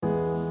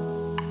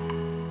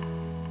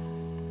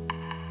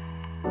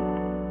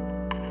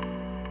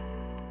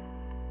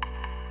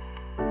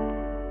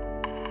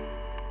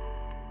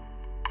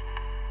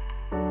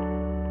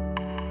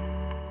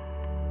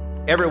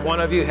Every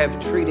one of you have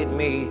treated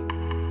me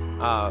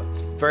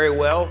very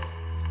well,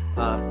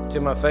 to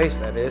my face,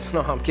 that is.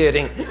 No, I'm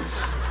kidding.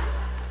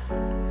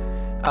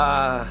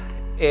 I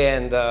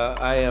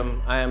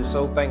am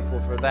so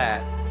thankful for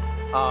that.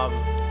 I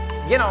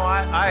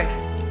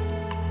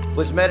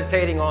was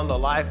meditating on the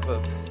life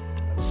of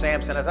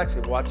Samson. I was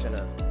actually watching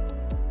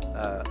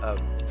a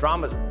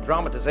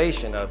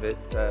dramatization of it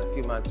a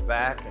few months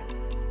back.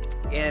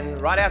 And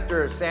right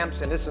after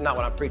Samson, this is not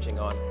what I'm preaching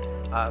on,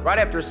 right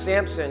after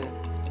Samson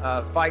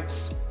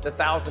fights the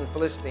 1,000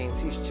 Philistines,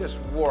 he's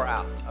just wore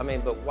out.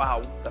 But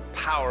wow, the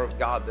power of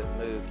God that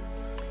moved.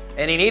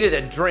 And he needed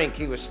a drink.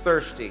 He was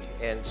thirsty.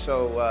 And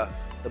so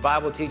the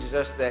Bible teaches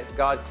us that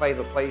God clave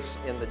a place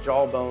in the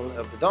jawbone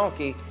of the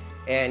donkey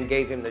and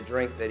gave him the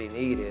drink that he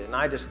needed. And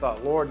I just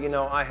thought, Lord,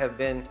 I have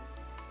been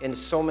in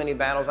so many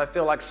battles. I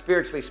feel like,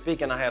 spiritually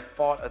speaking, I have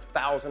fought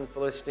 1,000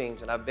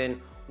 Philistines, and I've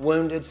been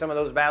wounded. Some of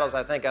those battles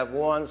I think I've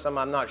won, some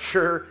I'm not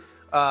sure.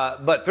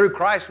 But through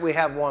Christ, we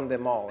have won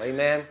them all.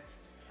 Amen.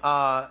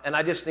 And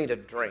I just need a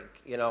drink,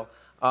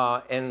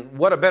 and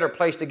what a better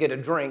place to get a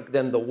drink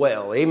than the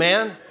well.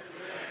 Amen. Amen.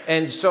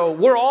 And so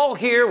we're all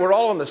here. We're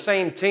all on the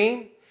same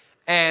team,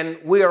 and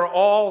we are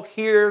all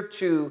here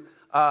to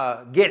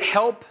get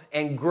help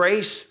and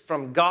grace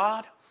from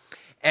God,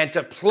 and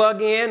to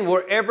plug in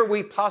wherever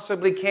we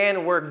possibly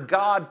can, where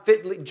God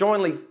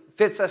jointly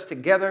fits us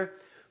together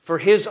for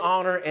His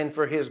honor and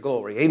for His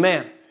glory.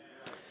 Amen.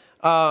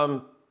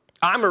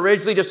 I'm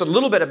originally, just a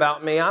little bit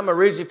about me, I'm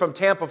originally from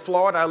Tampa,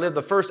 Florida. I lived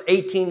the first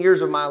 18 years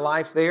of my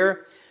life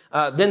there.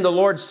 Then the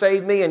Lord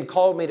saved me and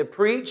called me to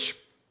preach,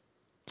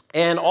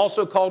 and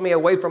also called me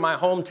away from my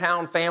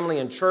hometown family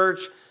and church.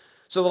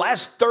 So the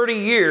last 30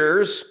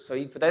 years, so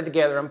you put that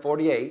together, I'm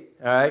 48,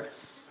 all right?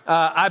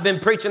 I've been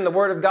preaching the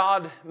Word of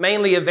God,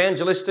 mainly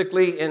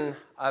evangelistically, in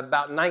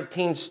about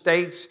 19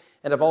 states,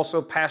 and I've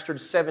also pastored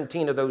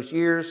 17 of those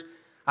years.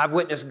 I've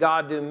witnessed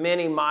God do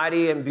many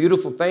mighty and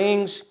beautiful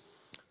things,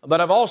 but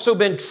I've also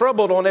been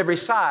troubled on every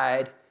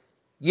side,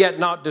 yet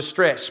not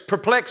distressed,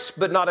 perplexed,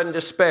 but not in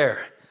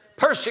despair,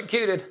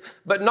 persecuted,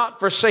 but not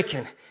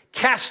forsaken,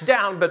 cast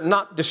down, but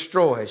not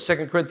destroyed.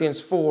 2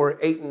 Corinthians 4,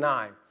 8, and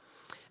 9.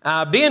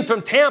 Being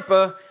from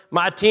Tampa,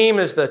 my team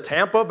is the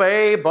Tampa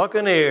Bay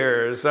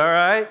Buccaneers, all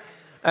right?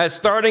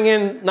 Starting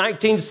in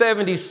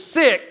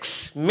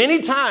 1976, many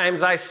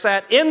times I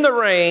sat in the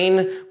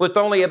rain with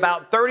only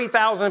about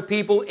 30,000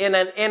 people in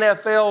an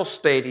NFL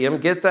stadium,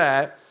 get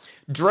that,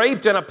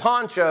 draped in a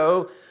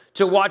poncho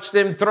to watch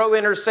them throw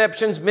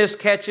interceptions, miss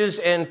catches,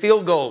 and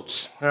field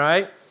goals, all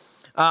right?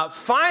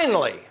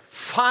 Finally,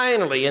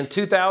 in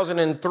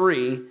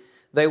 2003,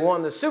 they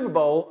won the Super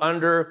Bowl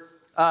under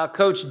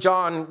Coach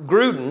Jon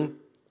Gruden.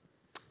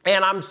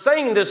 And I'm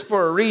saying this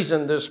for a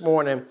reason this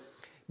morning,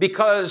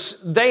 because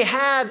they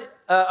had,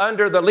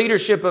 under the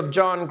leadership of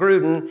Jon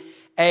Gruden,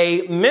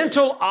 a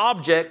mental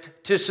object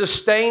to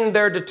sustain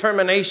their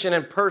determination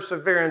and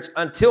perseverance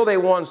until they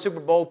won Super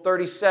Bowl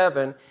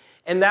 37.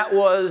 And that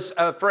was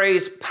a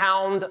phrase,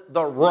 pound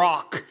the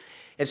rock.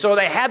 And so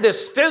they had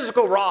this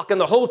physical rock,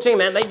 and the whole team,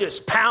 man, they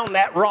just pound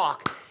that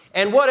rock.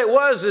 And what it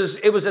was is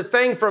it was a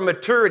thing for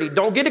maturity.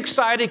 Don't get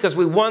excited because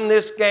we won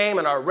this game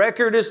and our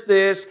record is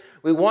this.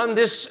 We won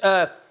this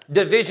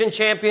division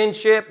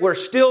championship. We're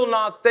still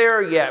not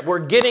there yet. We're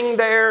getting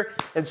there,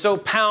 and so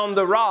pound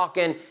the rock.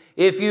 And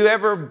if you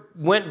ever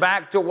went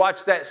back to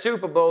watch that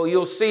Super Bowl,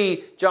 you'll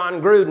see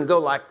Jon Gruden go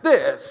like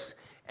this.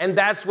 And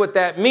that's what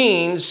that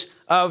means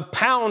of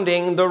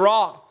pounding the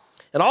rock.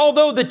 And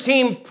although the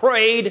team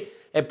prayed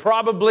and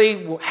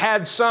probably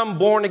had some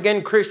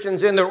born-again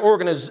Christians in their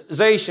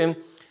organization,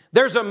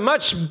 there's a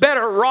much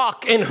better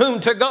rock in whom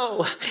to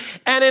go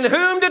and in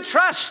whom to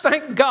trust,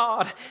 thank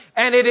God,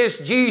 and it is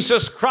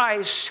Jesus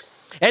Christ.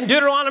 And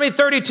Deuteronomy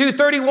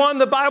 32:31,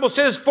 the Bible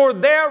says, for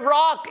their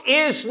rock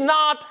is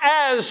not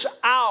as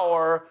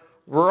our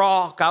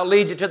rock. I'll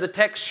lead you to the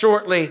text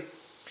shortly.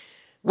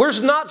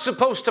 We're not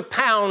supposed to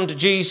pound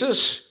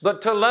Jesus,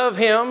 but to love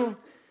Him,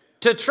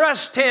 to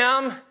trust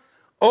Him,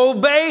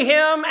 obey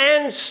Him,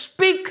 and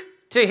speak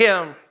to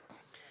Him.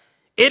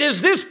 It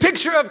is this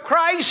picture of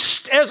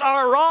Christ as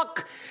our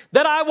rock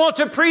that I want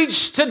to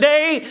preach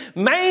today,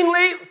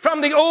 mainly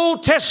from the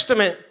Old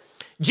Testament.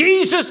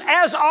 Jesus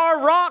as our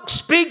rock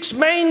speaks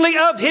mainly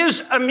of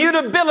His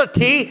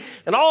immutability,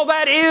 and all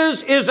that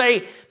is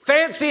a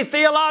fancy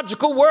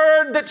theological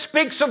word that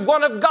speaks of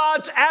one of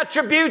God's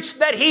attributes,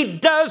 that He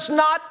does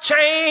not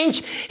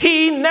change.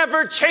 He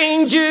never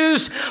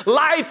changes.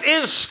 Life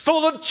is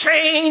full of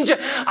change.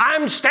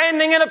 I'm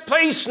standing in a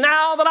place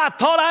now that I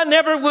thought I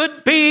never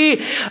would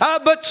be,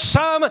 but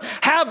some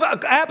have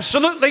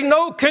absolutely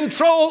no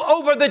control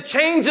over the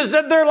changes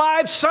of their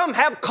lives. Some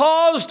have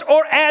caused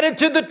or added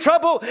to the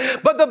trouble,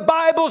 but the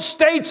Bible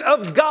states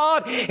of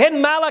God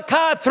in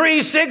Malachi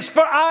 3:6,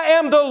 for I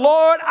am the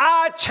Lord,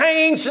 I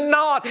change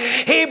not.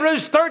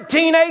 Hebrews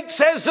 13:8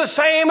 says the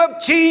same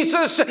of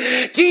Jesus.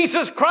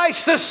 Jesus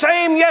Christ the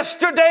same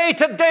yesterday,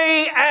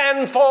 today,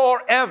 and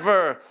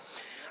forever.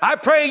 I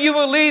pray you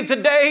will leave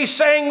today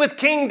saying with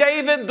King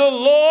David, the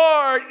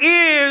Lord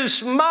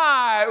is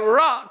my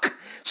rock.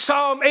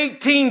 Psalm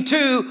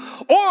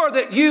 18:2, or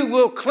that you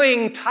will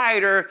cling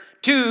tighter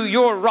to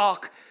your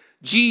rock,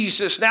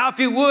 Jesus. Now, if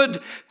you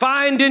would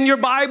find in your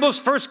Bibles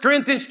 1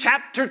 Corinthians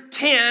chapter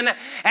 10,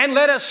 and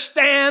let us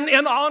stand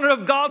in honor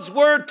of God's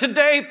word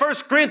today, 1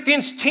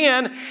 Corinthians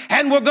 10,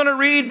 and we're going to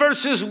read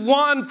verses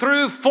 1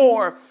 through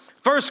 4.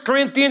 1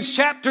 Corinthians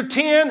chapter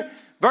 10,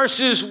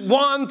 verses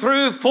 1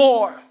 through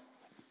 4.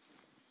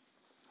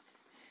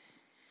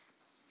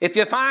 If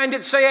you find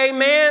it, say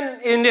amen.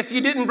 And if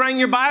you didn't bring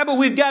your Bible,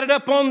 we've got it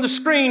up on the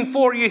screen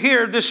for you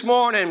here this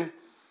morning.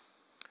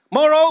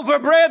 Moreover,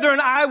 brethren,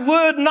 I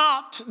would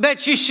not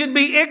that you should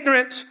be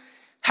ignorant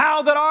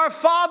how that our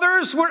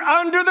fathers were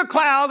under the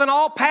cloud and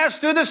all passed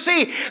through the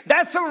sea.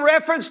 That's a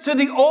reference to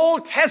the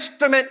Old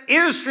Testament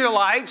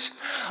Israelites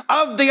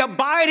of the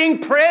abiding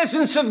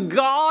presence of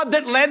God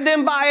that led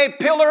them by a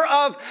pillar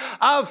of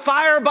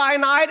fire by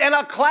night and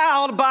a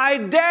cloud by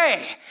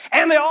day.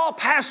 And they all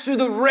passed through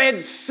the Red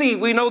Sea.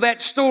 We know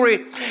that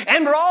story.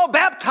 And were all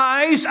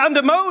baptized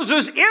unto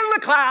Moses in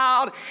the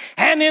cloud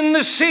and in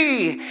the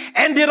sea,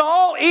 and did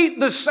all eat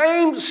the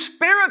same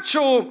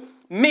spiritual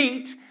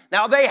meat.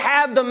 Now, they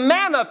had the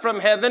manna from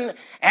heaven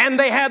and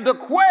they had the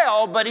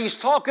quail, but he's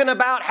talking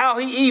about how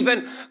he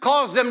even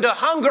caused them to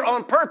hunger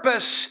on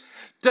purpose,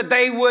 that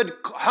they would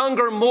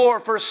hunger more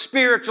for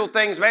spiritual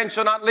things. Man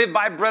shall not live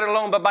by bread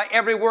alone, but by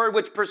every word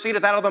which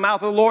proceedeth out of the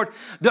mouth of the Lord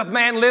doth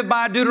man live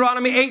by,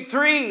 Deuteronomy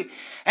 8:3.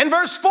 And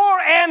verse 4,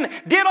 and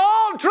did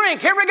all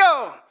drink, here we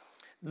go,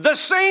 the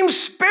same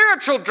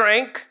spiritual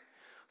drink,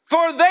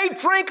 for they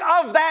drink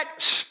of that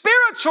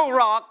spiritual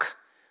rock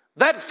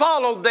that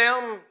followed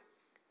them,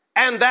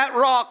 and that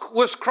rock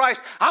was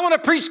Christ. I want to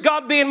preach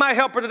God being my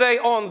helper today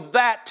on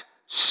that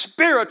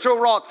spiritual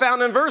rock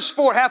found in verse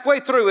 4,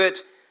 halfway through it.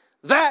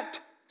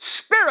 That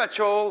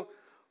spiritual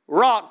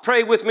rock.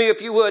 Pray with me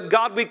if you would.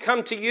 God, we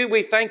come to you.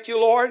 We thank you,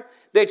 Lord,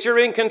 that you're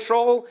in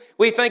control.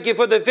 We thank you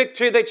for the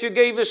victory that you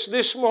gave us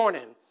this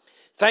morning.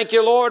 Thank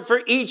you, Lord,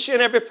 for each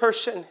and every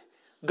person,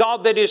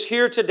 God, that is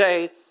here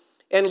today.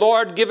 And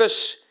Lord, give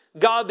us,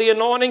 God, the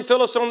anointing.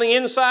 Fill us on the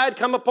inside.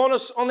 Come upon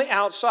us on the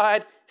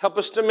outside. Help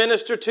us to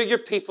minister to your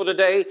people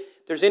today.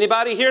 If there's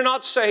anybody here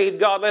not saved,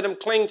 God, let them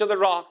cling to the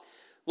rock,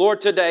 Lord,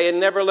 today and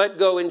never let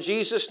go. In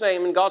Jesus'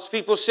 name. And God's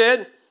people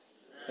said,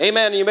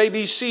 amen. You may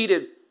be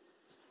seated.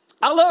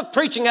 I love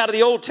preaching out of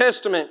the Old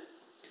Testament.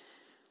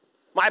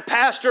 My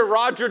pastor,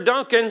 Roger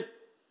Duncan,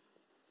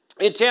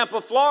 in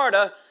Tampa,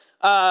 Florida,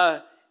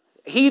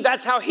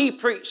 that's how he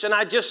preached. And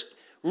I just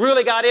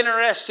really got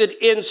interested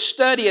in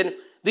studying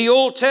the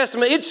Old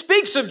Testament. It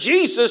speaks of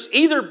Jesus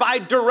either by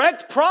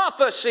direct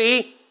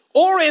prophecy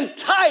or in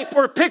type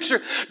or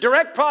picture.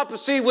 Direct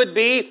prophecy would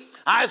be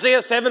Isaiah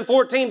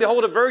 7:14,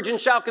 behold, a virgin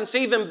shall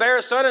conceive and bear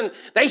a son, and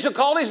they shall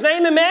call his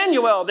name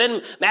Emmanuel.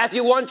 Then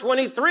Matthew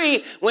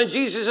 1:23, when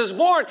Jesus is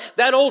born,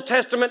 that Old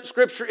Testament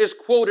scripture is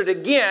quoted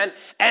again.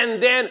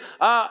 And then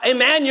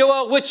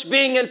Emmanuel, which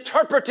being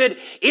interpreted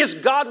is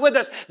God with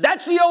us.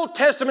 That's the Old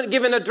Testament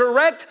giving a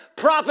direct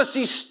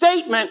prophecy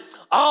statement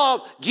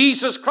of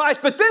Jesus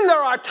Christ. But then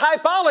there are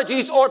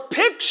typologies or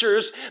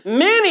pictures,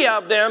 many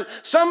of them,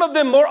 some of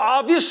them more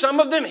obvious, some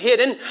of them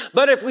hidden.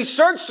 But if we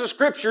search the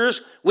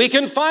scriptures, we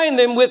can find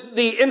them with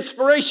the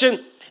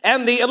inspiration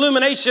and the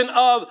illumination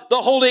of the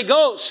Holy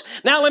Ghost.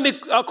 Now let me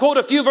quote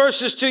a few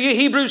verses to you.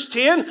 Hebrews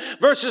 10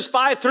 verses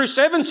 5 through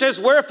 7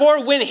 says,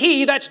 wherefore when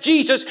he, that's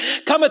Jesus,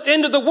 cometh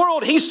into the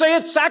world, he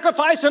saith,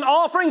 sacrifice and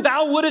offering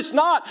thou wouldest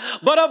not,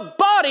 but a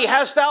body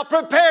hast thou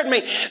prepared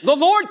me. The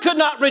Lord could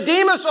not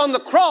redeem us on the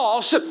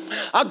cross.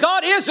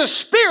 God is a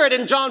spirit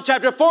in John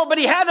chapter 4, but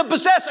he had to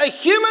possess a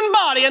human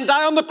body and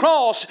die on the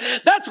cross.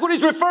 That's what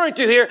he's referring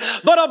to here.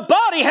 But a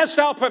body hast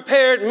thou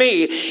prepared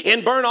me.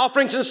 In burnt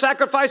offerings and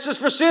sacrifices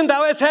for sin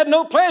thou hast had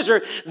no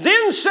pleasure.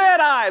 Then said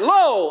I,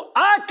 lo,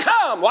 I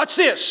come. Watch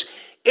this.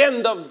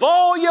 In the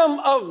volume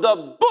of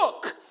the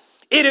book,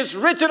 it is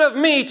written of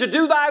me to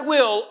do thy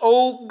will,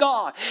 O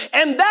God.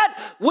 And that,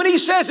 when he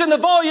says in the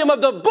volume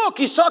of the book,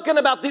 he's talking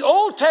about the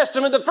Old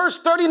Testament, the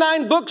first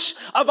 39 books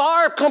of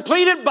our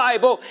completed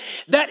Bible,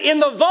 that in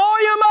the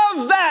volume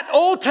of that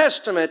Old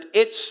Testament,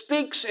 it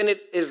speaks and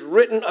it is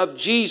written of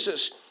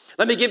Jesus.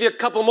 Let me give you a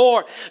couple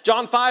more.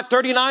 John 5,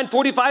 39,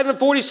 45, and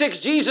 46.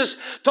 Jesus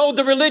told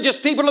the religious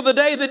people of the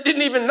day that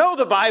didn't even know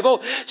the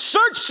Bible,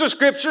 search the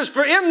scriptures,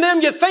 for in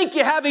them you think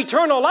you have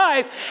eternal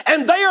life,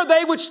 and they are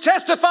they which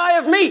testify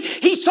of me.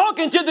 He's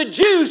talking to the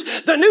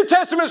Jews. The New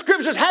Testament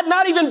scriptures had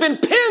not even been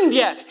penned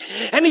yet.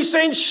 And he's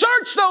saying,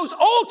 search those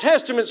Old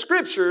Testament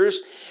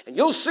scriptures, and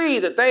you'll see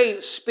that they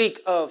speak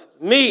of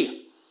me.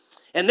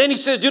 And then he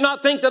says, do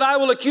not think that I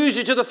will accuse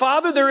you to the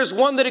Father. There is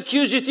one that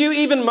accuseth you,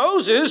 even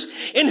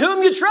Moses, in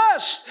whom you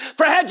trust.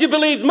 For had you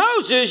believed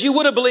Moses, you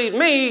would have believed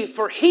me,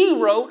 for he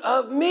wrote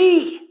of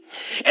me.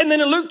 And then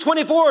in Luke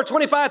 24,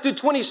 25 through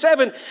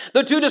 27,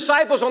 the two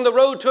disciples on the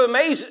road to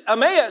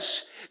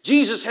Emmaus,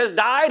 Jesus has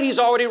died. He's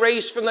already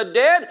raised from the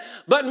dead,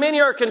 but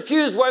many are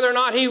confused whether or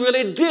not he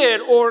really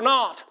did or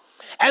not.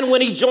 And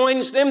when he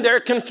joins them, they're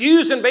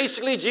confused. And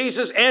basically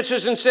Jesus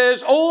answers and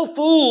says, O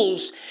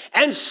fools,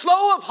 and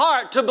slow of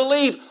heart to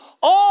believe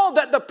all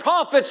that the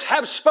prophets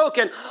have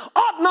spoken.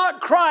 Ought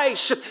not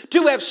Christ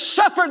to have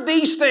suffered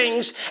these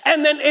things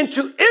and then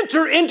to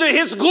enter into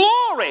his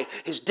glory,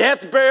 his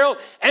death, burial,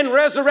 and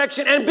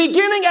resurrection? And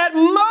beginning at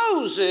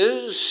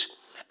Moses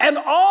and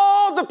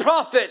all the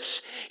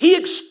prophets, he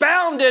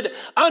expounded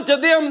unto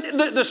them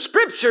the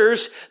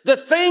scriptures, the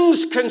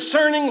things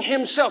concerning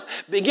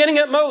himself. Beginning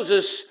at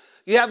Moses,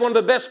 you have one of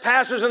the best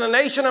pastors in the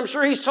nation. I'm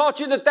sure he's taught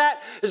you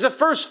that is the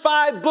first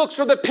 5 books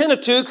of the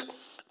Pentateuch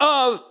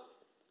of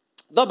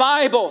the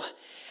Bible.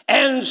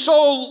 And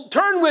so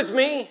turn with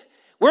me.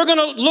 We're going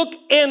to look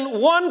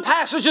in one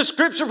passage of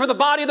scripture for the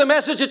body of the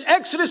message. It's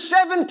Exodus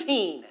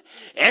 17.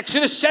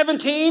 Exodus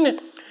 17,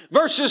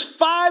 verses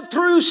 5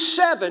 through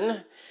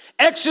 7.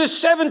 Exodus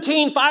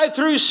 17, 5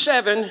 through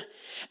 7.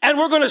 And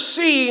we're going to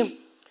see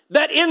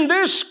that in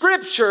this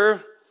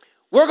scripture,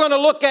 we're going to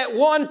look at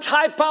one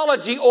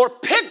typology or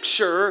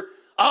picture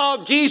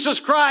of Jesus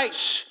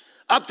Christ.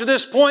 Up to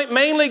this point,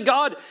 mainly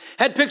God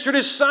had pictured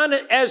his son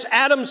as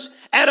Adam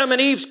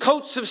and Eve's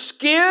coats of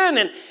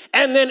skin,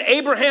 and then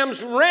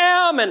Abraham's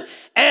ram,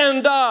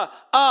 and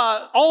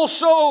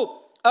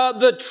also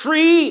the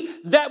tree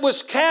that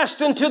was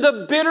cast into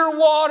the bitter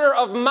water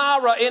of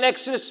Marah in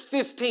Exodus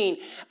 15.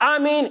 I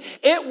mean,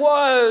 it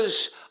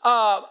was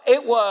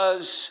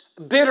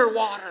bitter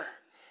water.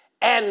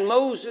 And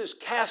Moses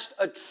cast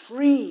a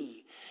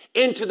tree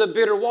into the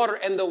bitter water,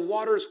 and the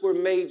waters were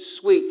made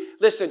sweet.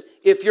 Listen,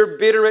 if you're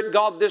bitter at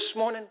God this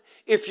morning,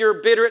 if you're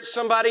bitter at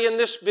somebody in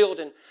this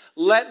building,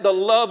 let the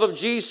love of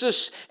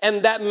Jesus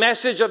and that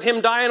message of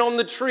him dying on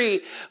the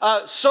tree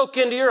soak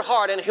into your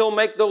heart, and he'll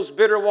make those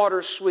bitter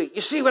waters sweet.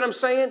 You see what I'm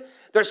saying?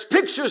 There's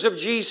pictures of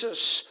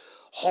Jesus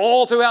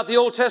all throughout the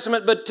Old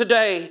Testament, but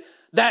today,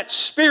 that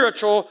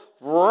spiritual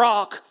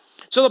rock.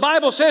 So the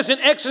Bible says in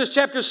Exodus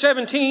chapter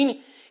 17,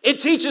 it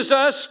teaches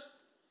us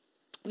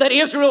that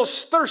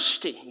Israel's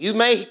thirsty. You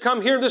may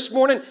come here this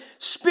morning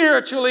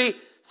spiritually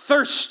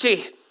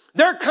thirsty.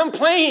 They're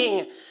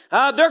complaining.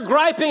 They're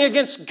griping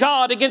against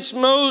God, against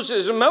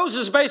Moses. And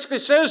Moses basically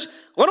says,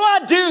 what do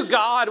I do,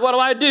 God? What do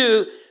I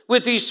do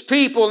with these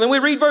people? And then we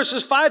read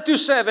verses 5 through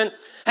 7.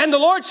 And the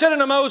Lord said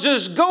unto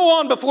Moses, go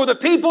on before the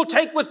people,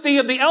 take with thee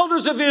of the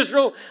elders of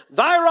Israel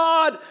thy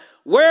rod,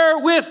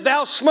 wherewith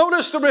thou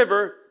smotest the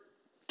river,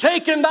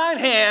 take in thine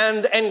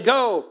hand and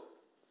go.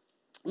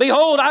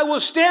 Behold, I will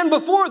stand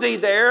before thee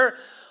there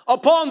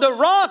upon the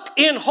rock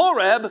in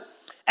Horeb,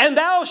 and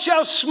thou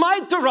shalt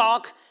smite the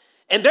rock,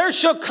 and there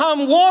shall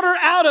come water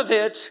out of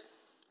it,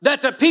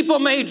 that the people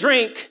may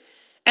drink.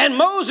 And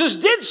Moses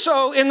did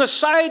so in the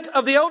sight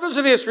of the elders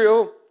of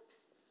Israel,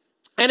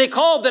 and he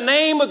called the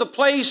name of the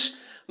place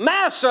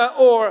Massah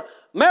or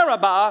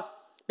Meribah,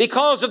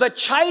 because of the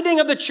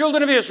chiding of the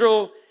children of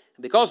Israel,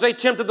 because they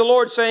tempted the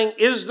Lord, saying,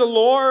 is the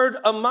Lord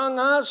among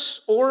us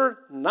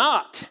or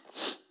not?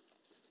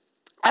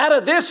 Out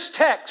of this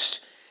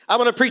text, I'm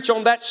going to preach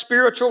on that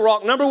spiritual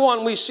rock. Number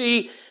one, we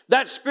see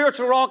that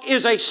spiritual rock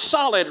is a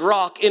solid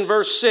rock in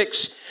verse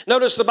 6.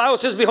 Notice the Bible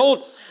says,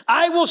 behold,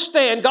 I will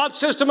stand. God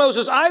says to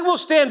Moses, I will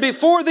stand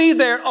before thee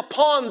there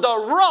upon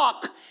the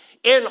rock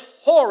in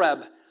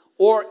Horeb,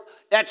 or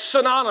that's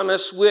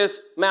synonymous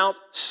with Mount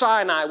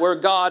Sinai, where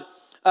God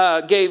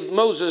gave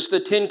Moses the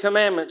 10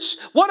 Commandments.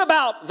 What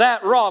about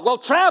that rock? Well,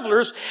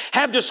 travelers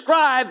have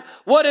described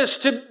what is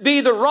to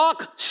be the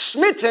rock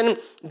smitten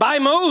by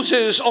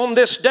Moses on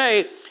this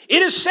day.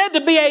 It is said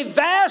to be a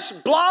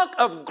vast block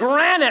of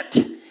granite,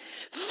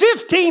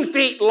 15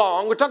 feet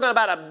long. We're talking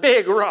about a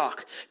big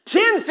rock,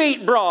 10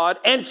 feet broad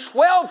and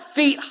 12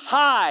 feet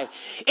high.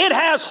 It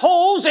has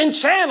holes and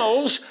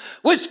channels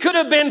which could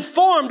have been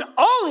formed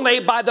only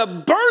by the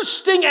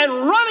bursting and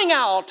running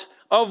out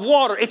of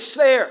water. It's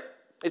there.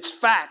 It's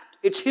fact.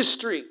 It's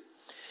history.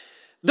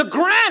 The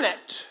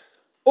granite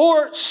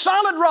or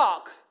solid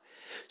rock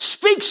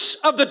speaks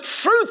of the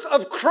truth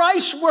of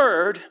Christ's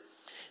word,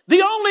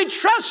 the only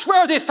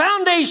trustworthy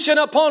foundation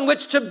upon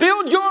which to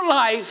build your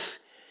life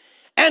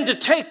and to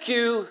take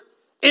you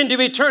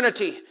into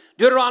eternity.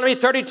 Deuteronomy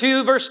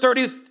 32, verse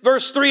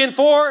 3 and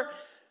 4.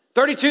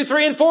 32,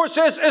 3 and 4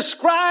 says,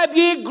 ascribe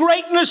ye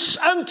greatness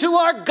unto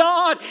our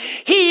God.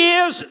 He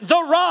is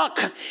the rock.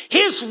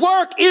 His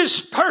work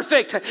is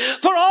perfect.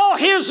 For all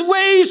his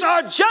ways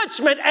are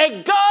judgment,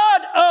 a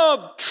God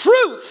of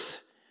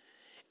truth,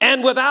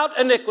 and without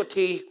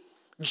iniquity,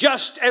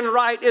 just and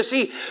right is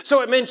he.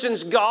 So it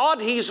mentions God,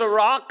 he's a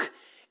rock,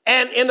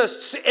 and in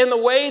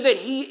the way that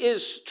he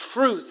is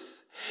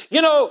truth.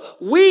 You know,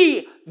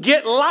 we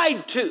get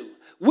lied to.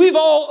 We've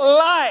all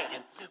lied.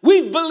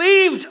 We've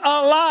believed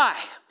a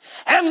lie.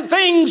 And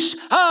things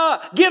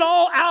get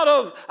all out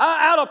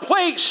of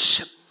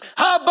place.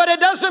 But it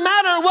doesn't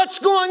matter what's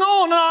going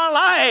on in our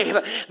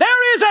life.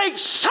 There is a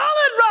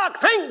solid rock,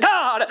 thank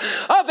God,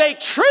 of a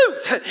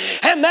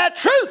truth. And that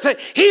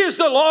truth, he is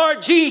the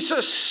Lord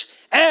Jesus,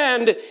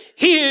 and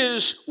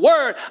His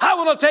word. I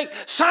want to take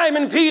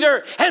Simon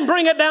Peter and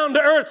bring it down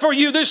to earth for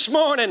you this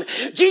morning.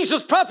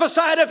 Jesus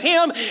prophesied of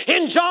him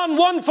in John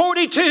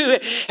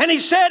 1:42, and he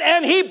said,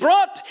 and he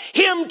brought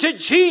him to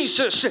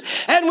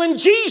Jesus. And when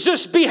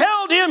Jesus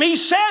beheld him, he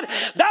said,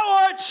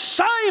 thou art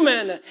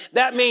Simon.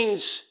 That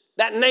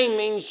name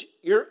means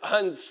you're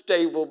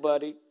unstable,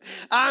 buddy.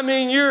 I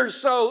mean, you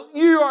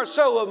are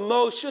so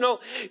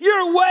emotional.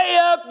 You're way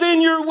up,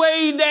 then you're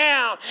way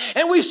down.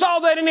 And we saw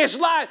that in his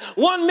life.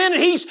 1 minute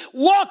he's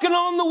walking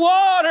on the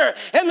water,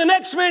 and the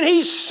next minute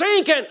he's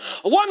sinking.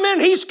 1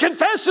 minute he's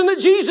confessing that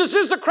Jesus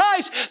is the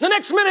Christ. The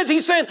next minute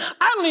he's saying,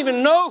 I don't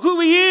even know who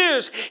he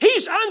is.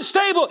 He's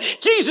unstable.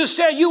 Jesus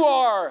said, you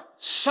are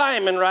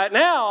Simon right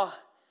now,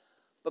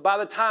 but by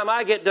the time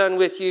I get done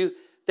with you,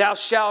 thou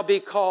shalt be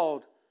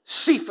called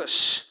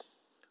Cephas,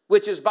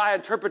 which is by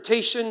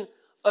interpretation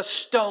a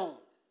stone.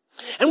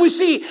 And we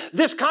see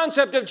this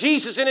concept of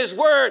Jesus in his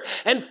word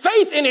and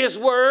faith in his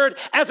word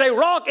as a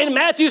rock in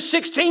Matthew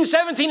 16,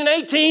 17, and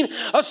 18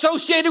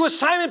 associated with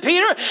Simon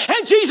Peter.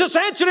 And Jesus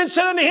answered and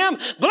said unto him,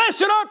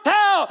 blessed art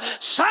thou,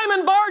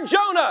 Simon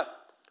Bar-Jonah.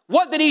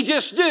 What did he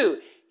just do?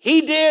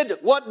 He did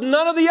what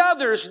none of the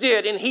others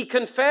did, and he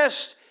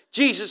confessed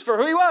Jesus for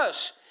who he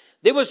was.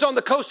 It was on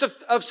the coast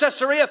of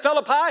Caesarea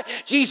Philippi.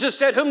 Jesus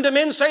said, whom do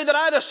men say that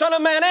I, the Son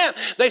of Man, am?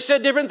 They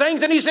said different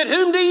things, and he said,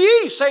 whom do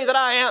ye say that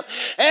I am?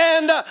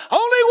 And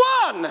only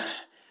one,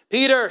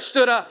 Peter,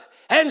 stood up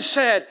and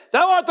said,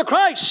 thou art the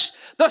Christ,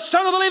 the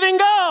Son of the living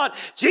God.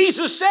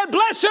 Jesus said,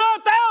 blessed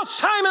art thou,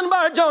 Simon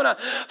Bar-Jonah,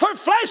 for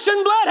flesh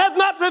and blood hath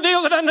not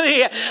revealed it unto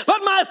thee,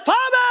 but my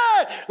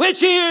Father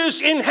which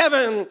is in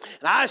heaven. And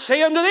I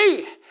say unto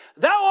thee,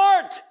 thou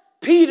art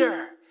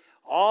Peter.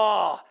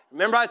 Oh,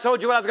 remember I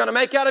told you what I was going to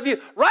make out of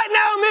you? Right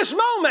now in this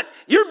moment,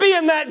 you're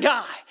being that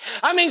guy.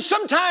 I mean,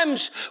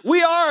 sometimes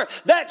we are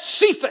that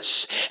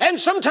Cephas, and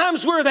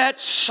sometimes we're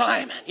that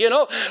Simon, you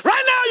know.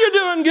 Right now you're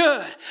doing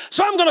good,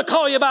 so I'm going to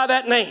call you by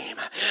that name.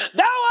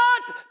 Thou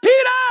art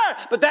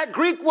Peter. But that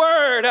Greek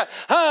word,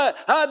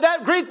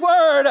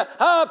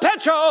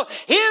 petro,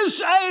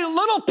 is a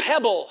little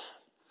pebble.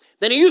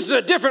 Then he uses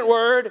a different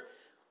word.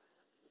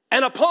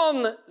 And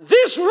upon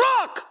this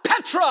rock,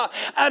 Petra,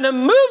 an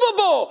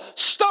immovable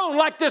stone,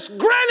 like this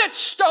granite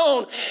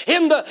stone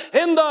in the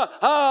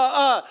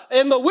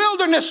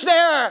wilderness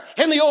there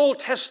in the Old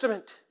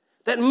Testament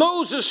that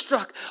Moses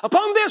struck.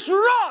 Upon this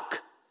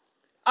rock,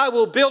 I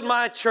will build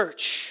my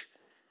church,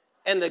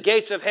 and the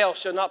gates of hell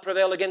shall not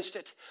prevail against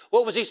it.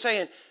 What was he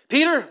saying?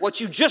 Peter,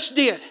 what you just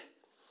did,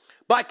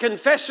 by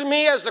confessing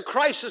me as the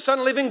Christ, the Son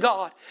of the living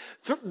God,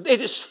 it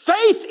is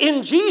faith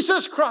in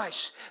Jesus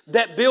Christ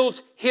that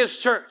builds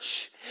his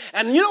church.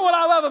 And you know what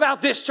I love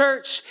about this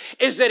church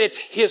is that it's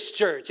his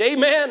church.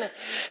 Amen.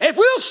 If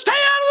we'll stay out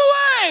of the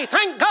way,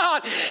 thank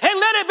God, and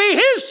let it be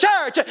his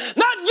church,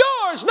 not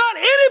yours, not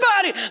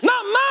anybody,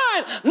 not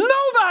mine,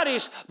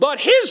 nobody's, but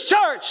his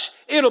church,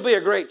 it'll be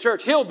a great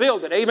church. He'll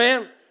build it.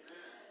 Amen.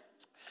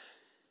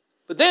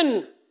 But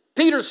then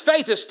Peter's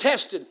faith is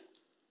tested.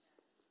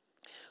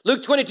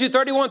 Luke 22,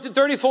 31 through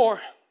 34.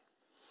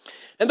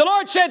 And the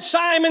Lord said,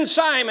 Simon,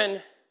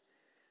 Simon.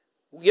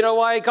 You know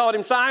why he called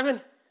him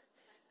Simon?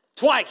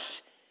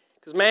 Twice.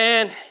 Because,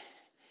 man,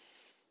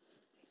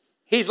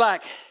 he's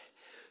like,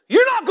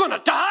 you're not going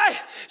to die.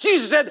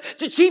 Jesus said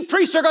the chief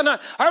priests they're going to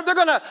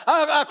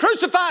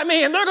crucify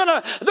me, and they're going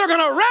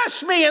to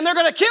arrest me, and they're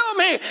going to kill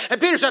me.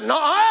 And Peter said,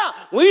 no,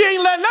 we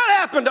ain't letting that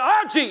happen to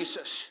our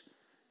Jesus.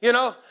 You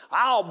know,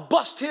 I'll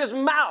bust his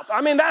mouth.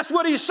 I mean, that's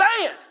what he's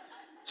saying.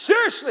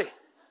 Seriously.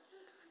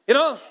 You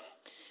know,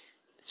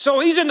 so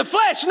he's in the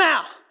flesh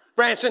now,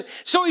 Branson.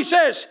 So he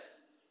says,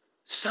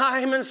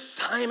 Simon,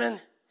 Simon,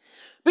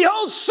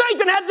 behold,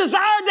 Satan hath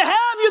desired to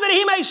have you that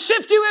he may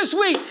sift you as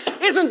wheat.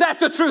 Isn't that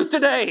the truth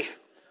today?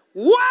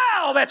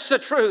 Wow, that's the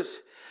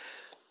truth.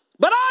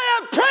 But I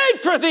have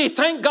prayed for thee,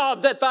 thank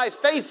God, that thy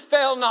faith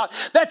fail not.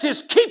 That's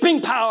his keeping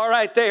power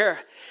right there.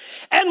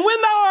 And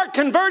when thou art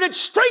converted,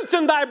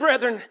 strengthen thy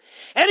brethren.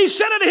 And he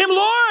said unto him,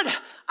 Lord,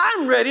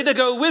 I'm ready to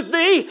go with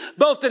thee,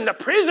 both into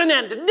prison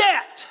and to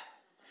death.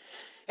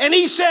 And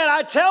he said,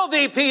 I tell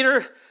thee,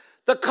 Peter,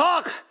 the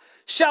cock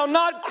shall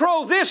not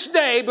crow this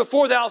day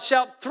before thou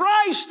shalt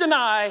thrice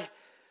deny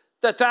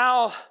that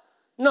thou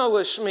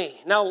knowest me.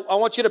 Now, I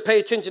want you to pay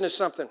attention to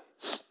something.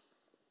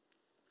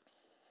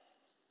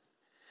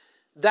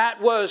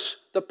 That was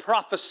the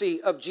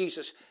prophecy of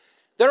Jesus.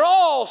 They're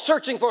all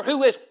searching for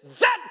who is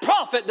that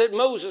prophet that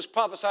Moses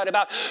prophesied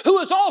about, who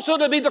is also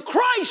to be the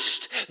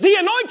Christ, the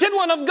anointed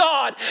one of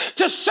God,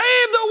 to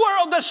save the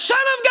world, the Son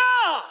of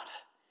God.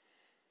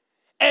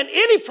 And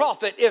any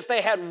prophet, if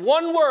they had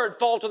one word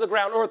fall to the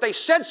ground, or if they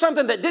said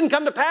something that didn't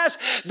come to pass,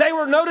 they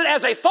were noted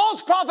as a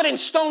false prophet and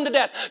stoned to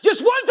death.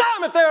 Just one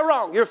time if they were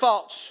wrong, you're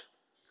false.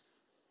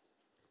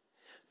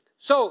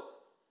 So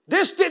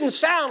this didn't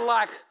sound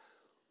like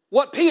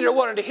what Peter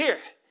wanted to hear.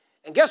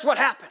 And guess what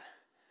happened?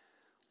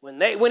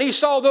 When he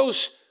saw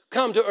those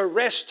come to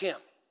arrest him,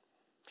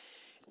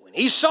 when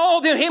he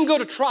saw him go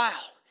to trial,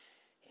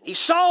 and he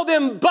saw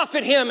them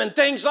buffet him and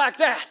things like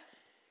that,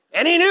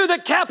 And he knew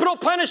that capital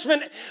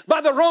punishment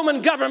by the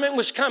Roman government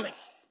was coming.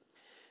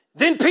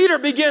 Then Peter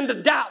began to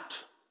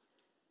doubt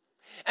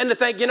and to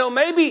think,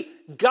 maybe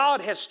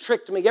God has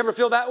tricked me. You ever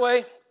feel that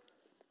way?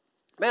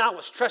 Man, I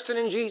was trusting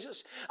in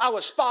Jesus. I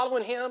was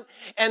following him.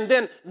 And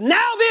then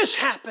now this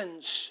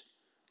happens.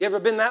 You ever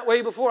been that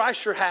way before? I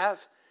sure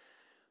have.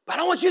 But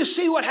I want you to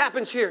see what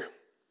happens here.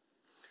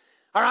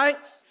 All right?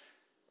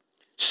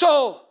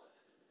 So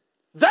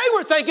they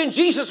were thinking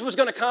Jesus was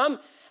going to come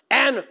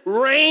and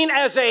reign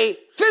as a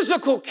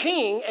physical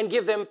king and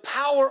give them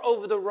power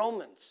over the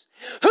Romans.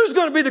 Who's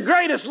going to be the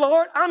greatest,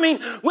 Lord? I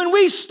mean, when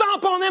we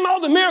stomp on them, all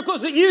the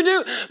miracles that you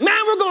do, man,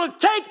 we're going to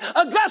take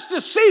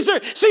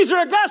Caesar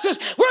Augustus.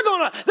 They're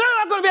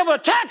not going to be able to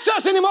tax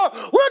us anymore.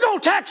 We're going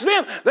to tax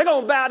them. They're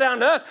going to bow down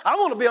to us. I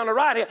want to be on the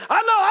right here.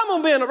 I know I'm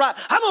going to be on the right.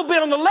 I'm going to be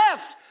on the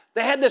left.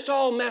 They had this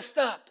all messed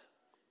up.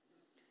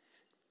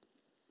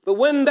 But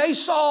when they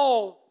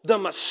saw the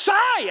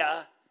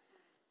Messiah,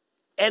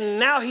 and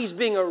now he's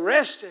being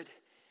arrested,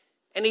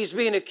 and he's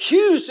being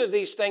accused of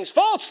these things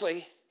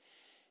falsely,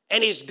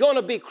 and he's going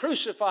to be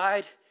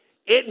crucified,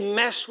 it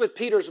messed with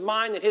Peter's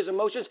mind and his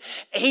emotions.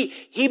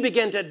 He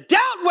began to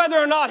doubt whether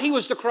or not he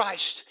was the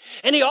Christ.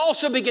 And he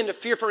also began to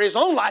fear for his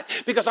own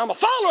life, because I'm a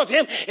follower of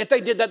him. If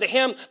they did that to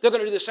him, they're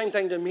going to do the same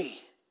thing to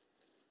me.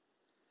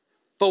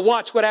 But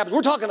watch what happens.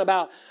 We're talking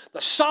about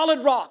the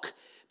solid rock,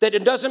 that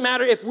it doesn't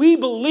matter if we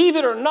believe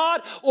it or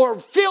not, or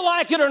feel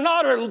like it or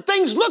not, or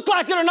things look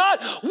like it or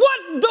not,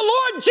 what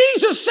the Lord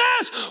Jesus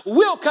says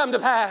will come to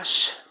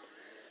pass.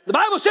 The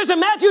Bible says in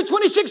Matthew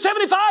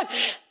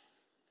 26:75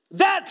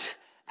 that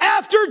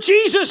after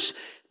Jesus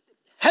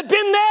had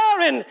been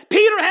there and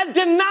Peter had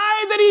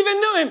denied that he even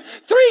knew him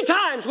 3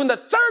 times, when the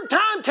 3rd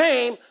time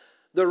came,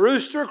 the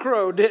rooster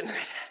crowed, didn't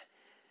it?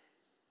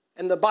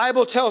 And the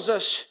Bible tells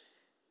us,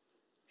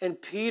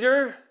 and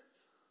Peter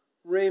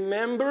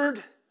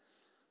remembered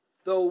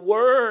the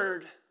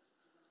word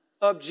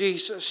of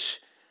Jesus,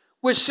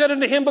 which said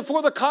unto him,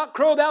 before the cock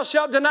crow, thou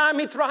shalt deny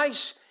me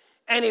thrice.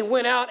 And he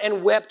went out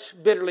and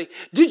wept bitterly.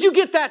 Did you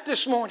get that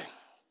this morning?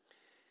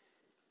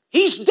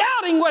 He's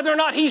doubting whether or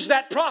not he's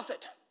that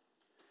prophet.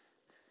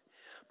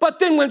 But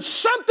then when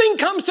something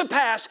comes to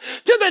pass,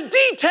 to the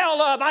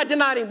detail of, I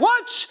denied him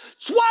once,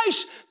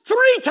 twice,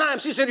 3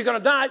 times. He said, you're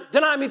going to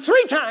deny me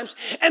 3 times.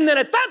 And then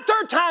at that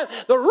 3rd time,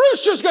 the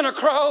rooster's going to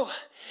crow.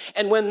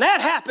 And when that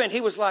happened,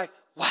 he was like,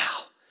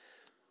 wow,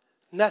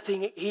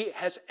 nothing he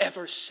has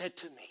ever said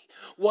to me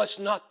was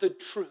not the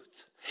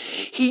truth.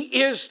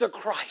 He is the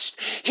Christ.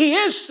 He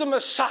is the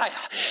Messiah.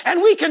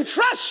 And we can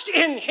trust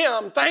in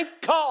him. Thank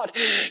God.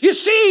 You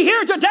see,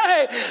 here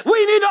today,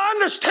 we need to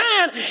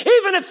understand,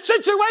 even if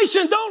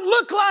situations don't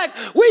look like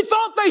we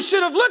thought they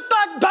should have looked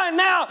like by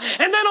now,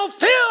 and they don't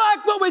feel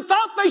like what we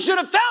thought they should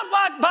have felt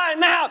like by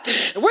now.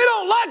 We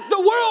don't like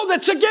the world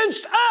that's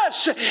against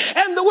us,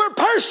 and that we're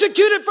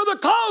persecuted for the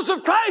cause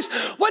of Christ.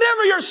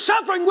 Whatever you're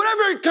suffering,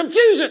 whatever your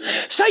confusion,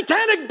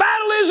 satanic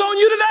battle is on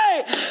you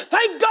today,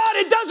 thank God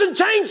it doesn't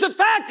change the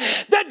fact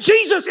that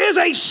Jesus is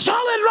a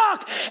solid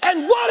rock,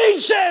 and what he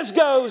says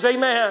goes.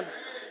 Amen.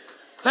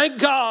 Thank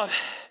God.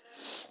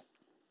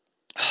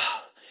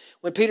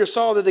 When Peter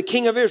saw that the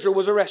king of Israel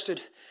was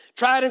arrested,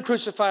 tried and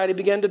crucified, he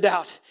began to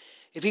doubt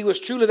if he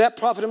was truly that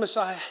prophet and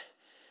Messiah.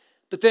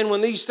 But then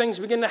when these things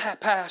began to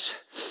pass,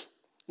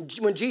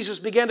 when Jesus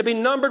began to be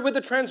numbered with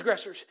the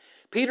transgressors,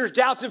 Peter's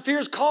doubts and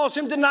fears caused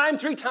him to deny him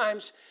 3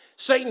 times.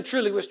 Satan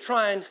truly was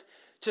trying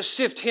to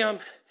sift him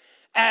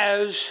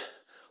as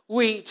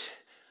wheat.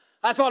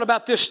 I thought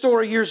about this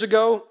story years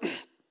ago.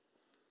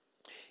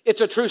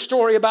 It's a true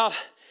story about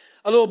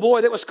a little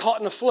boy that was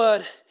caught in a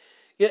flood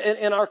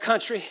in our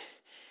country.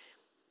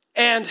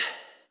 And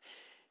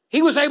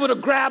he was able to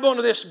grab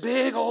onto this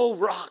big old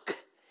rock.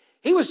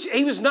 He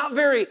was not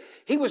very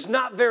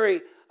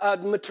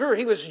mature.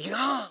 He was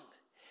young.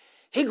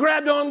 He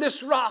grabbed on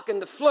this rock,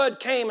 and the flood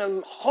came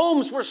and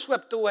homes were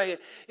swept away.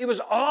 It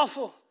was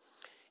awful.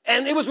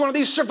 And it was one of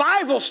these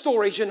survival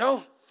stories, you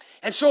know.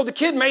 And so the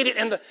kid made it,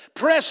 and the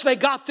press, they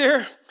got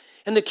there,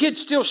 and the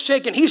kid's still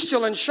shaking. He's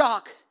still in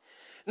shock.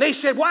 And they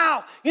said,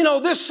 wow, you know,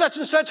 this such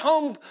and such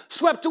home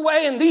swept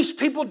away, and these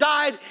people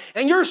died,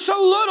 and you're so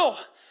little.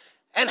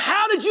 And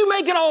how did you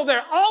make it all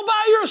there? All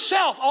by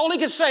yourself. All he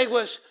could say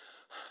was,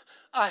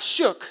 I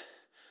shook,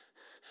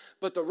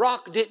 but the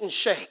rock didn't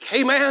shake.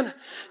 Amen.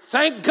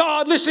 Thank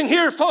God. Listen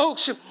here,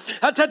 folks.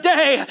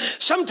 Today,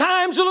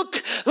 sometimes it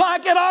look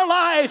like in our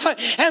life,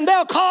 and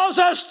they'll cause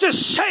us to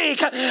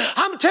shake.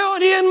 I'm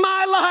telling you, in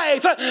my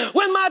life,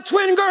 when my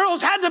twin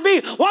girls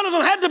one of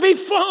them had to be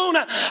flown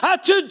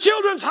to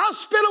Children's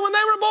Hospital when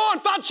they were born,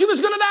 thought she was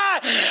going to die,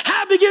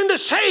 I began to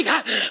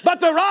shake, but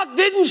the rock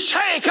didn't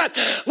shake.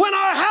 When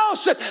our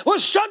house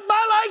was struck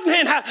by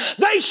lightning,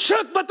 they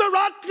shook, but the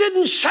rock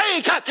didn't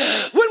shake.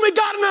 When we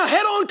got in a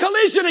head-on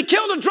collision and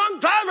killed a drunk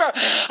driver.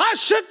 I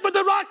shook, but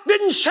the rock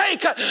didn't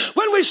shake.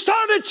 When we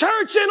started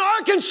church in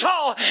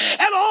Arkansas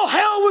and all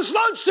hell was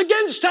launched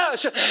against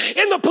us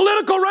in the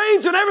political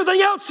reigns and everything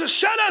else to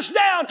shut us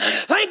down,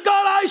 thank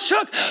God I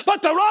shook,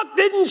 but the rock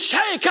didn't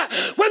shake.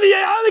 When the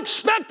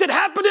unexpected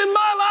happened in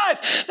my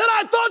life that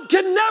I thought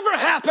could never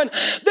happen,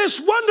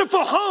 this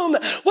wonderful home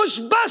was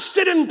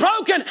busted and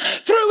broken.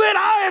 Through it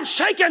I have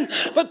shaken,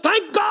 but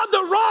thank God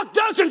the rock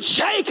doesn't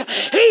shake.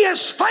 He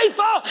is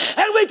faithful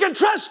and we can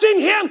trust in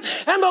Him,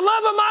 and the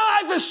love of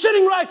my life is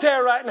sitting right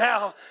there right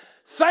now.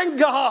 Thank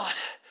God.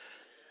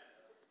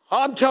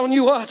 I'm telling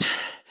you what,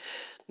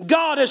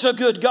 God is a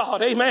good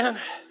God. Amen.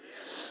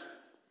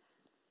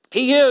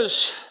 He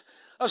is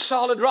a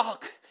solid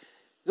rock.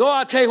 Oh,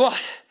 I tell you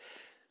what,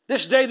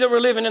 this day that we're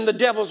living in, the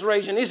devil's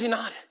raging, is he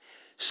not?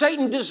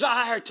 Satan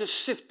desired to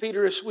sift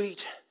Peter as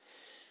wheat.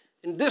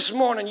 And this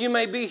morning you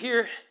may be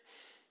here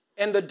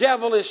and the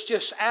devil is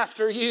just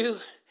after you.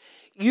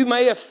 You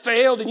may have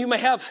failed and you may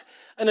have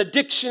an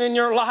addiction in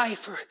your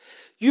life, or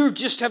you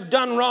just have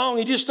done wrong.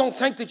 You just don't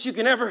think that you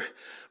can ever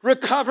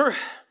recover.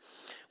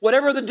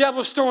 Whatever the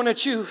devil's throwing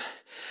at you.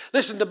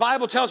 Listen, the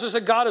Bible tells us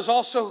that God is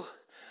also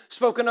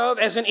spoken of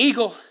as an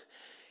eagle.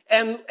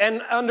 And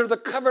under the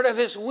covert of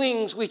His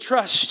wings we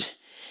trust.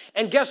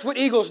 And guess what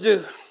eagles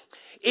do?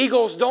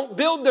 Eagles don't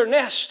build their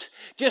nest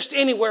just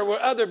anywhere where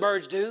other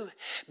birds do.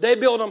 They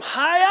build them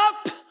high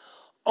up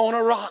on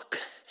a rock.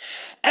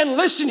 And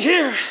listen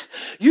here,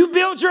 you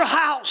build your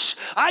house.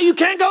 You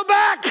can't go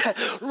back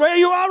where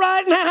you are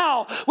right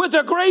now with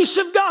the grace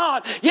of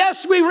God.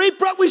 Yes, we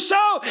reap what we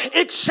sow.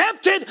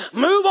 Accept it.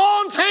 Move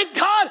on. Thank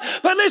God.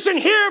 But listen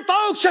here,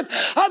 folks, the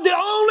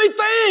only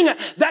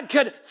thing that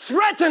could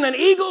threaten an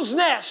eagle's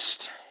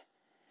nest,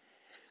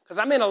 because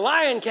a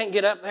lion can't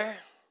get up there.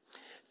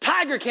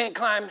 Tiger can't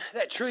climb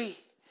that tree.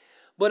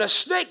 But a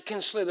snake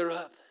can slither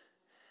up.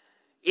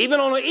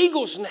 Even on an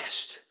eagle's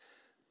nest.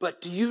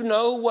 But do you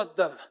know what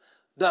the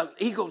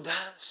eagle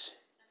does?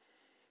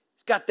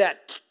 It's got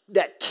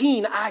that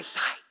keen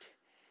eyesight.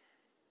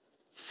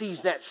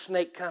 Sees that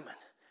snake coming.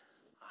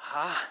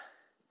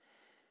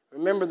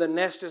 Remember, the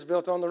nest is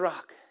built on the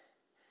rock.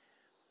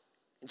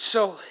 And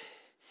so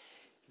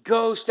he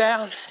goes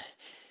down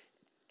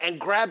and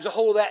grabs a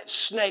hold of that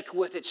snake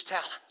with its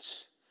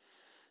talons.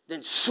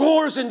 Then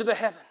soars into the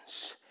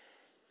heavens.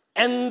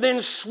 And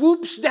then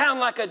swoops down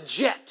like a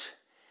jet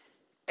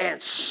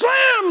and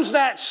slams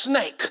that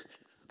snake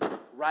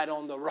right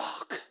on the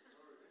rock.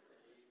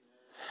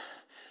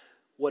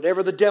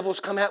 Whatever the devil's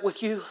come at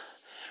with you,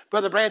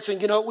 Brother Branson,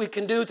 you know what we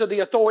can do through the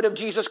authority of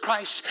Jesus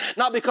Christ?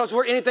 Not because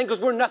we're anything, because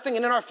we're nothing,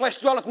 and in our flesh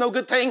dwelleth no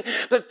good thing.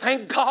 But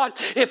thank God,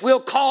 if we'll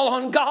call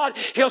on God,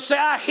 He'll say,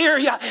 I hear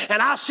you,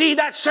 and I see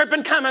that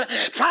serpent coming,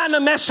 trying to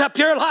mess up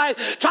your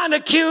life, trying to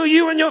kill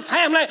you and your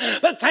family.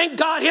 But thank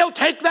God, He'll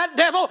take that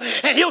devil,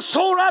 and he'll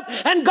soar up,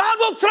 and God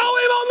will throw him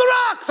on the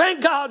rock.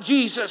 Thank God,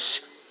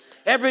 Jesus.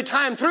 Every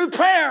time through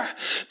prayer,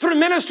 through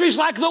ministries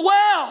like the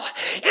well,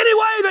 any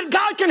way that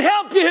God can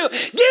help you,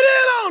 get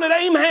in on it,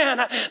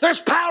 amen.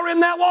 There's power in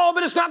that wall,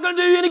 but it's not going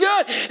to do you any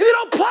good if you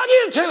don't plug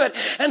into it.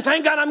 And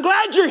thank God, I'm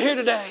glad you're here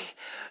today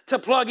to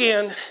plug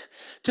in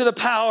to the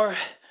power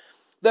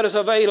that is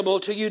available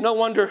to you. No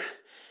wonder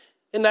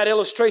in that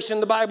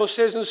illustration, the Bible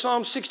says in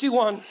Psalm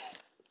 61,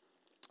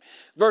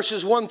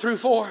 verses 1 through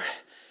 4,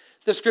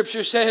 the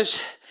scripture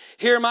says,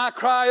 hear my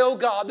cry, O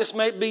God. This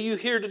may be you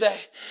here today.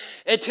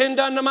 Attend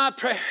unto my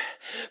prayer.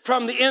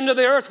 From the end of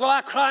the earth will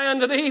I cry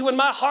unto thee when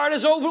my heart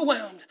is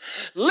overwhelmed.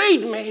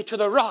 Lead me to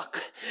the rock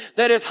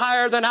that is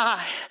higher than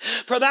I.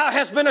 For thou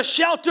hast been a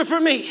shelter for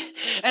me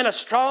and a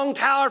strong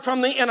tower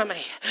from the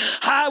enemy.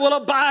 I will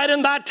abide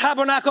in thy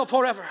tabernacle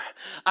forever.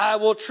 I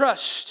will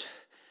trust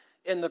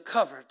in the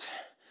covert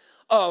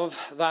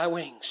of thy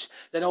wings.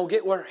 Now don't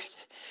get worried.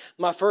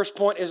 My first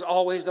point is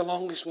always the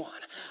longest one.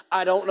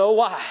 I don't know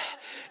why.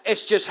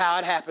 It's just how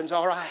it happens,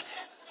 all right?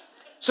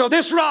 So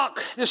this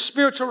rock, this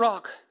spiritual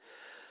rock,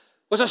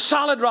 was a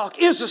solid rock,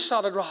 is a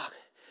solid rock.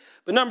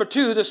 But number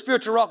two, the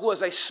spiritual rock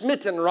was a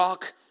smitten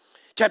rock.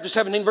 Chapter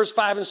 17, verse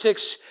 5 and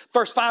 6.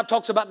 Verse 5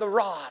 talks about the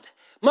rod.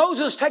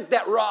 Moses, take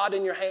that rod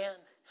in your hand.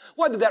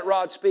 What did that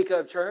rod speak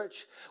of,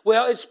 church?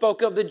 Well, it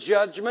spoke of the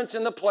judgments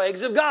and the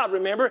plagues of God.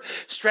 Remember,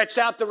 stretched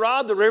out the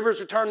rod, the rivers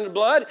were turned into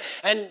blood,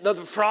 and the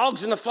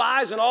frogs and the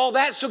flies and all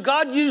that. So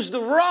God used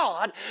the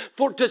rod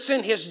to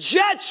send His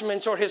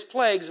judgments or His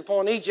plagues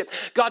upon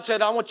Egypt. God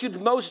said, I want you to,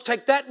 Moses,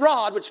 take that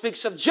rod, which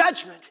speaks of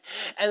judgment,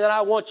 and then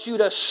I want you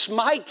to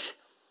smite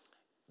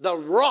the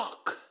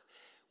rock,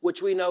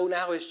 which we know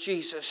now is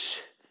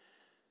Jesus.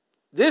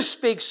 This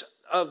speaks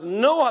of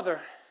no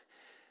other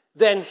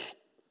than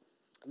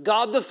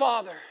God the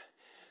Father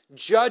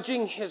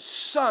judging His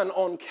Son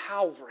on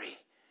Calvary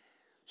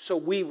so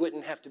we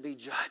wouldn't have to be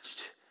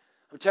judged.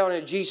 I'm telling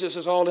you, Jesus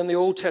is all in the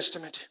Old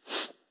Testament.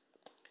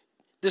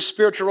 This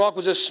spiritual rock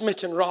was a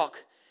smitten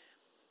rock.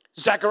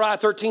 Zechariah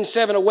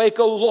 13:7, awake,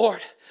 O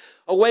Lord,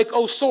 Awake,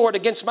 O sword,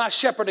 against my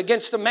shepherd,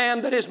 against the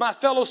man that is my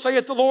fellow,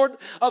 saith the Lord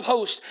of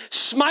hosts.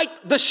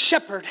 Smite the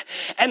shepherd,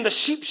 and the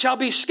sheep shall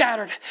be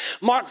scattered.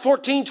 Mark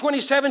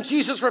 14:27,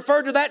 Jesus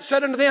referred to that,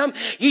 said unto them,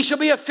 Ye shall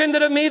be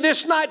offended of me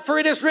this night, for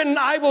it is written,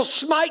 I will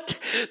smite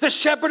the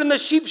shepherd, and the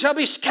sheep shall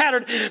be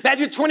scattered.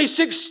 Matthew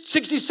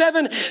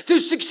 26:67 through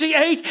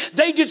 68,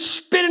 they did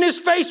spit in his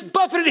face,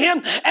 buffeted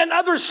him, and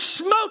others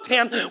smote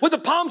him with the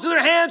palms of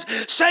their hands,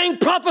 saying,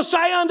 Prophesy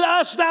unto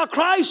us, thou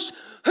Christ.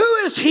 Who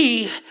is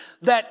he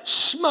that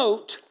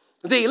smote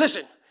thee?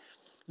 Listen,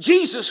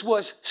 Jesus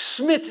was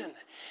smitten.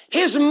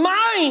 His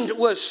mind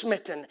was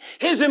smitten.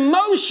 His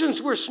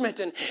emotions were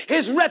smitten.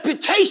 His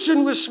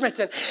reputation was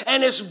smitten.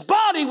 And his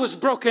body was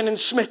broken and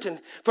smitten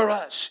for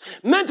us.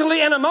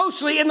 Mentally and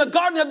emotionally, in the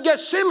Garden of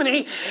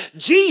Gethsemane,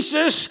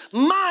 Jesus'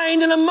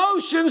 mind and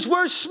emotions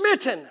were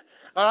smitten.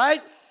 All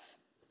right?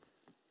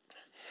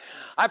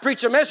 I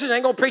preach a message, I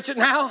ain't going to preach it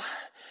now,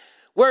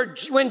 where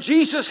when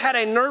Jesus had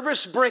a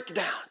nervous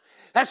breakdown.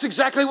 That's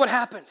exactly what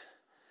happened.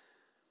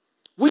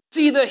 We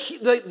see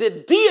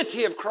the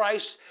deity of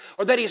Christ,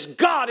 or that he's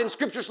God in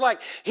scriptures,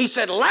 like he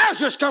said,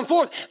 Lazarus come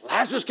forth.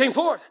 Lazarus came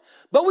forth.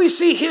 But we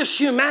see his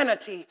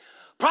humanity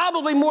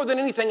probably more than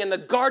anything in the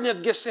Garden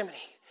of Gethsemane.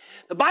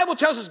 The Bible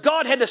tells us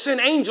God had to send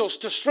angels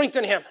to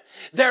strengthen him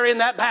there in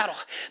that battle.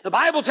 The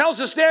Bible tells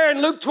us there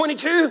in Luke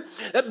 22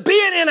 that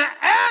being in an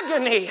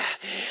agony,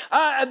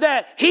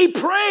 that he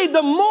prayed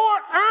the more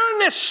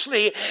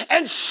earnestly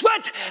and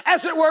sweat,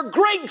 as it were,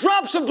 great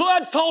drops of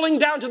blood falling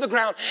down to the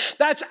ground.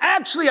 That's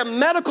actually a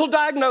medical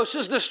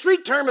diagnosis. The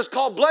street term is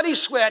called bloody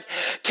sweat.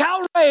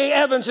 Cal Ray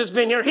Evans has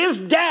been here.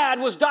 His dad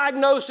was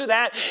diagnosed with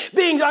that,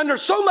 being under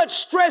so much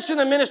stress in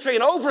the ministry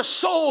and over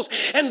souls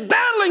and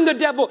battling the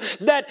devil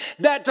that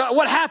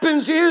what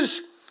happens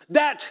is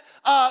that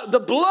the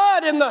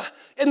blood in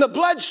the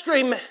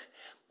bloodstream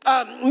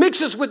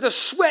mixes with the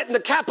sweat, and the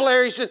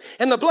capillaries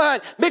in the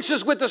blood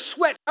mixes with the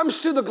sweat,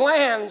 comes through the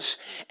glands,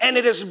 and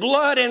it is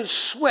blood and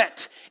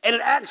sweat, and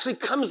it actually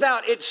comes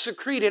out, it's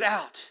secreted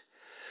out.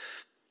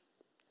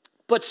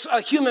 But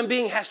a human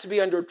being has to be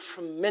under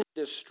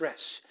tremendous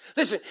stress.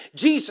 Listen,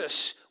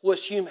 Jesus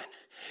was human.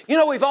 You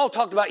know, we've all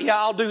talked about, yeah,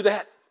 I'll do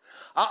that.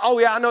 Oh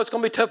yeah, I know it's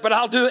going to be tough, but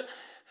I'll do it.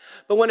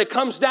 But when it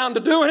comes down to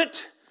doing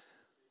it,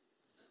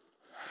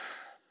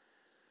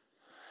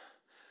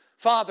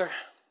 Father,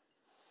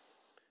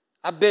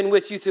 I've been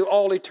with you through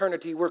all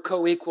eternity. We're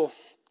co-equal.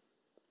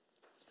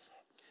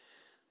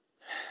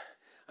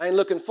 I ain't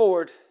looking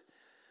forward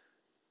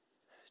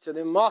to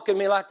them mocking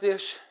me like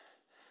this,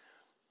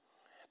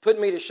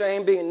 putting me to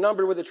shame, being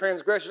numbered with the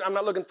transgressors. I'm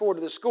not looking forward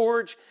to the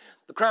scourge,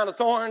 the crown of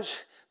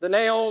thorns, the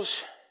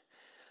nails.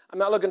 I'm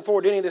not looking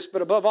forward to any of this,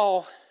 but above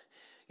all,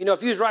 you know,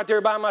 if you was right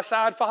there by my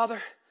side,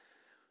 Father,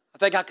 I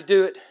think I could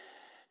do it.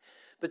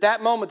 But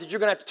that moment that you're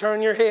going to have to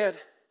turn your head,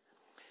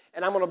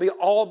 and I'm going to be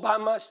all by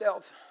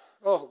myself.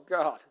 Oh,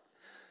 God,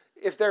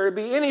 if there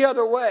be any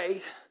other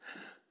way,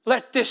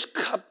 let this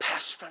cup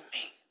pass from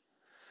me.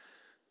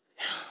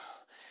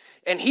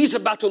 And he's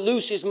about to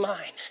lose his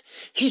mind.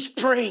 He's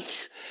praying.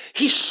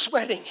 He's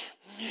sweating.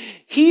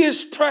 He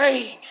is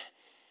praying.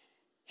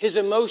 His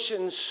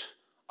emotions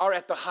are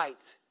at the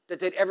height that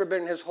they'd ever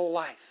been in his whole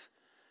life.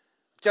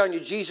 I'm telling you,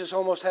 Jesus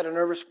almost had a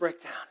nervous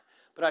breakdown.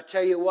 But I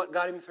tell you what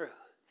got him through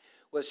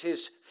was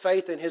his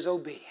faith and his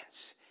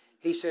obedience.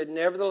 He said,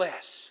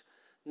 nevertheless,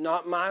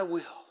 not my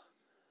will,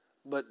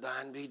 but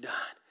thine be done.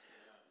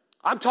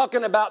 I'm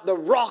talking about the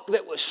rock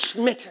that was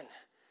smitten.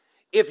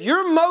 If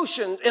your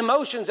emotions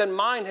and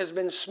mine has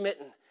been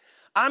smitten,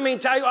 I mean,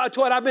 tell you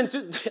what, I've been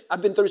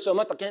through so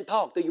much I can't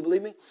talk. Do you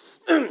believe me?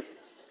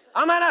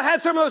 I might have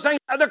had some of those things.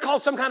 They're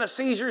called some kind of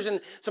seizures and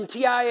some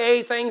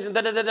TIA things and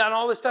and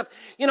all this stuff.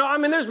 You know, I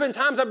mean, there's been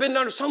times I've been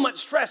under so much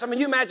stress. I mean,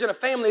 you imagine a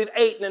family of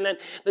 8 and then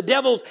the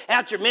devil's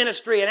at your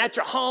ministry and at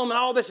your home and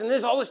all this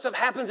stuff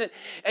happens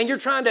and you're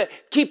trying to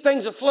keep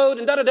things afloat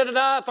and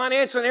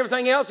financial and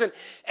everything else. And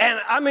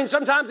I mean,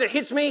 sometimes it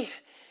hits me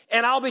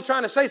and I'll be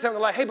trying to say something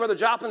like, hey, Brother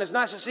Joplin, it's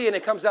nice to see you. And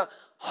it comes out,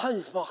 I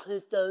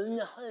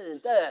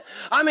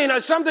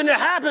mean, something that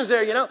happens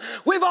there, you know.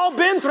 We've all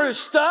been through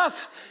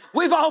stuff.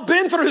 You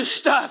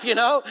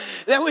know.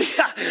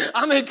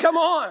 I mean, come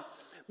on.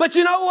 But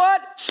you know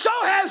what? So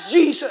has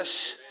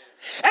Jesus.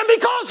 And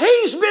because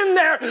he's been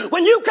there,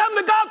 when you come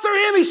to God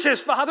through him, he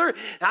says, Father,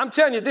 I'm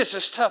telling you, this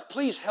is tough.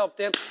 Please help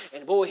them.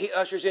 And boy, he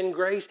ushers in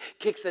grace,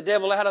 kicks the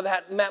devil out of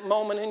that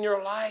moment in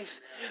your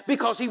life.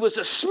 Because he was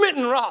a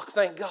smitten rock,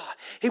 thank God.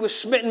 He was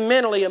smitten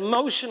mentally,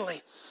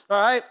 emotionally.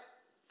 All right?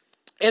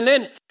 And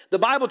then the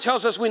Bible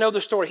tells us, we know the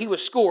story. He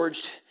was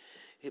scourged.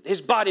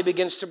 His body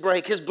begins to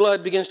break. His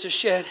blood begins to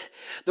shed.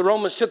 The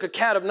Romans took a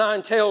cat of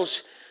 9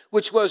 tails,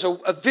 which was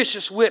a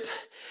vicious whip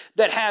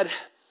that had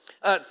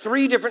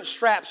 3 different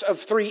straps of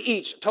 3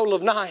 each, a total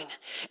of 9.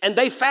 And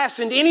they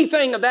fastened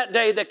anything of that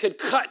day that could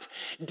cut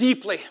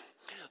deeply.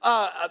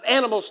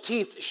 Animals'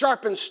 teeth,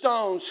 sharpened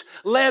stones,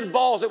 lead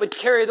balls that would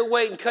carry the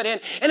weight and cut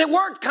in. And it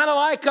worked kind of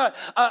like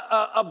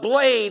a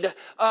blade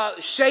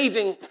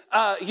shaving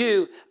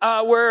you,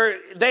 where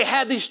they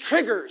had these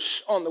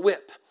triggers on the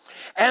whip.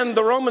 And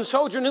the Roman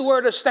soldier knew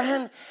where to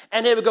stand,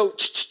 and they would go,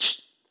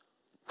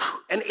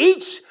 and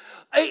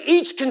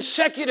each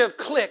consecutive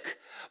click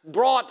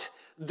brought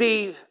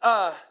the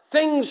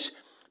things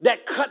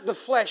that cut the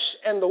flesh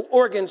and the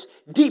organs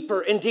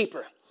deeper and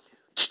deeper.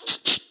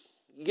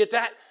 You get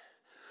that?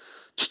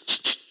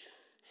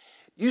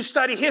 You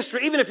study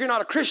history, even if you're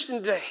not a Christian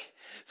today,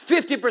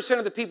 50%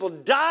 of the people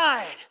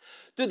died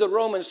through the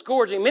Roman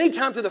scourging. Many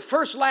times through the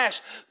first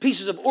lash,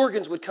 pieces of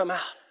organs would come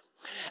out.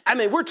 I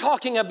mean, we're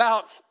talking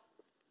about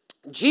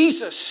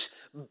Jesus'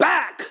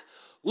 back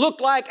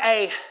looked like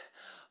a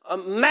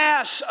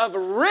mass of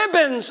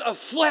ribbons of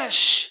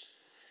flesh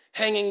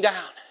hanging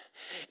down.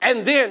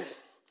 And then,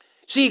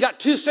 see, he got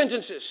two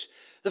sentences.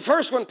 The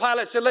first one,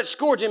 Pilate said, let's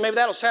scourge him. Maybe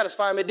that'll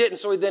satisfy him. It didn't.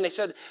 So then they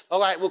said, all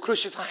right, we'll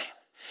crucify him.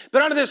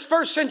 But under this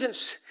first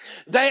sentence,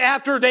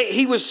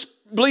 he was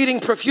bleeding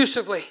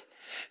profusely.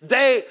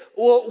 They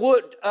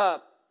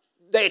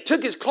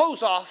took his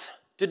clothes off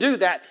to do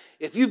that.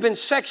 If you've been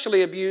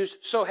sexually abused,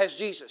 so has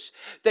Jesus.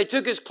 They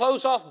took his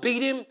clothes off,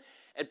 beat him,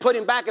 and put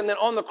him back, and then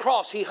on the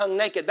cross, he hung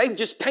naked. They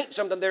just paint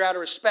something there out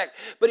of respect,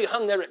 but he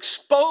hung there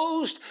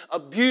exposed,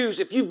 abused.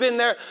 If you've been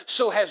there,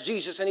 so has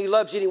Jesus, and he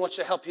loves you, and he wants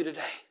to help you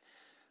today.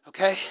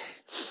 Okay?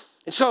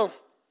 And so,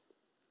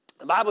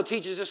 the Bible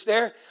teaches us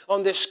there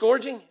on this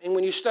scourging, and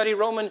when you study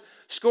Roman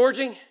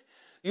scourging,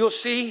 you'll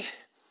see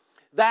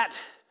that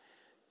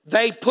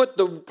they put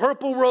the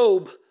purple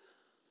robe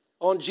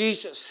on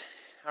Jesus,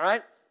 all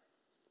right?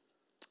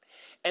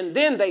 And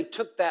then they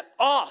took that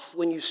off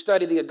when you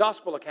study the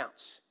gospel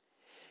accounts.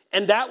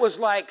 And that was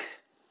like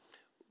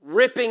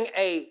ripping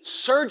a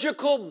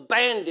surgical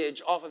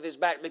bandage off of his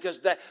back because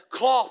that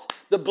cloth,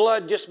 the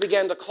blood just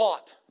began to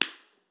clot,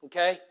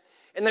 okay?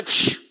 And then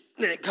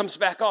it comes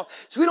back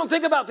off. So we don't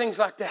think about things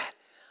like that.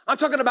 I'm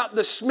talking about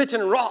the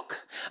smitten rock.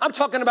 I'm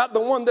talking about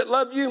the one that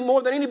loved you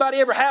more than anybody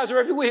ever has or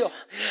ever will.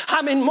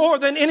 I mean, more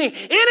than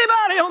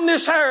anybody on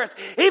this earth.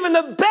 Even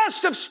the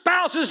best of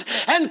spouses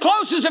and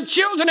closest of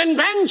children and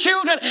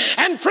grandchildren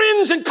and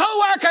friends and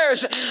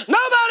co-workers.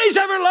 Nobody's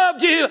ever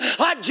loved you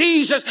like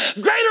Jesus.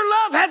 Greater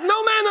love hath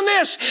no man than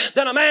this,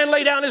 than a man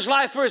lay down his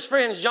life for his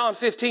friends. John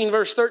 15,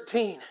 verse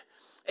 13.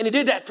 And he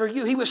did that for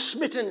you. He was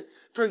smitten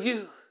for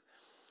you.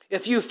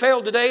 If you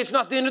failed today, it's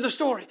not the end of the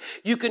story.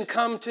 You can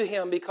come to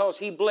him because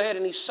he bled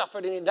and he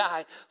suffered and he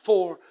died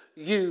for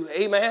you.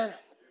 Amen?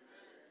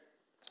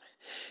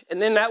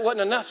 And then that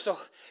wasn't enough,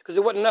 because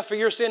it wasn't enough for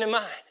your sin and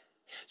mine.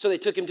 So they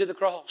took him to the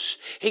cross.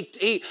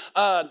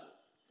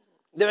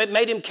 They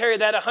made him carry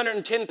that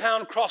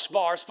 110-pound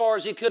crossbar as far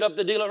as he could up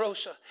the De La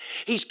Rosa.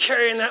 He's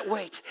carrying that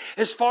weight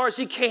as far as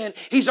he can.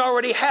 He's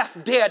already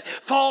half dead.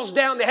 Falls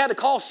down. They had to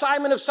call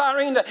Simon of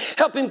Cyrene to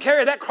help him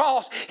carry that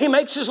cross. He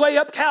makes his way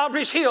up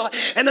Calvary's hill.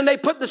 And then they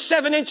put the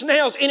 7-inch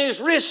nails in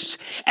his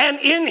wrists and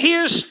in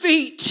his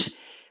feet.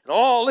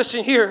 Oh,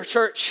 listen here,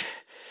 church.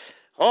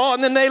 Oh,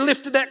 and then they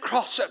lifted that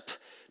cross up.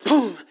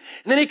 Boom.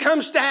 And then he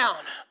comes down.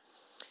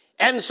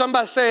 And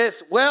somebody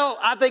says, well,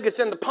 I think it's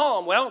in the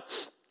palm. Well,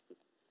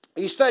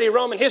 you study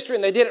Roman history,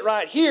 and they did it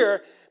right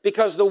here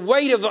because the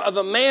weight of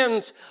a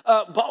man's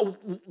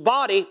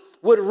body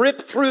would rip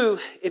through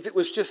if it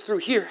was just through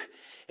here.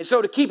 And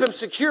so to keep him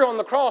secure on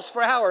the cross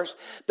for hours,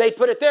 they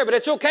put it there. But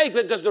it's okay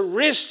because the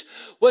wrist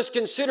was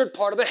considered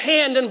part of the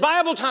hand in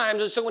Bible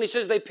times. And so when he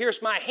says they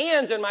pierced my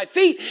hands and my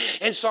feet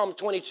in Psalm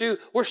 22,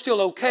 we're still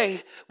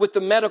okay with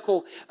the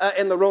medical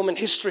and the Roman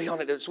history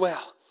on it as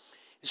well.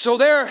 So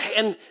there,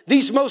 and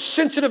these most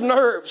sensitive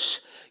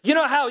nerves, you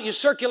know how your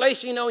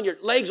circulation, and your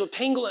legs will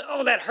tingle and,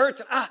 oh, that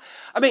hurts.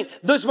 And,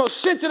 those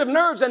most sensitive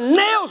nerves and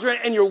nails are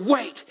in your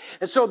weight.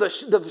 And so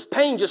the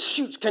pain just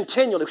shoots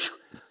continually,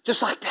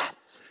 just like that.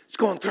 It's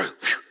going through.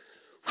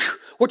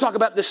 We're talking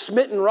about the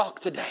smitten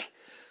rock today,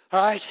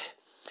 all right?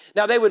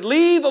 Now, they would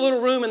leave a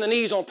little room in the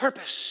knees on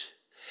purpose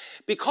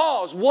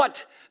because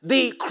what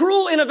the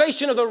cruel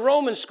innovation of the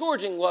Roman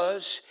scourging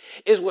was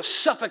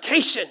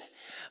suffocation.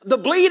 The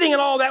bleeding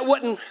and all that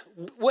wasn't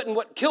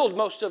what killed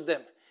most of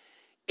them.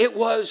 It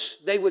was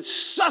they would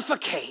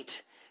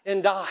suffocate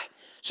and die.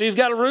 So you've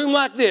got a room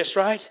like this,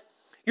 right?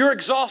 You're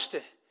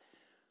exhausted.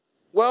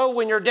 Well,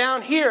 when you're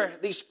down here,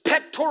 these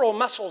pectoral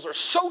muscles are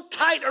so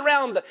tight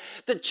around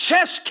the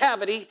chest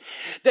cavity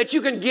that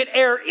you can get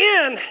air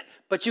in,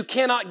 but you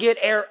cannot get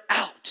air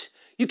out.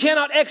 You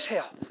cannot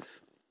exhale.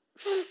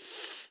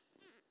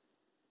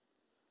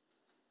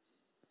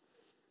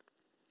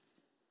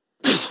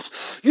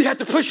 You'd have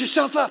to push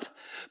yourself up,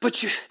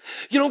 but you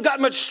don't got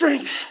much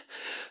strength.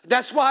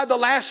 That's why the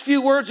last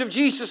few words of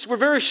Jesus were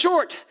very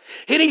short.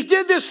 And he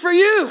did this for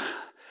you.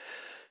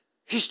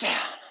 He's down.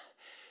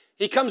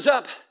 He comes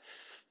up.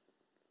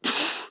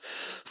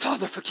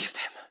 Father, forgive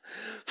them,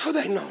 for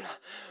they know not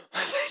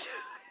what they do.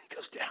 He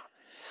goes down.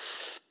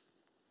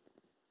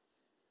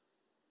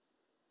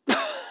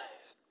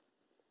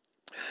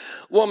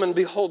 Woman,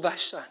 behold thy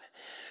son.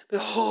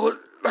 Behold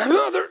my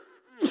mother.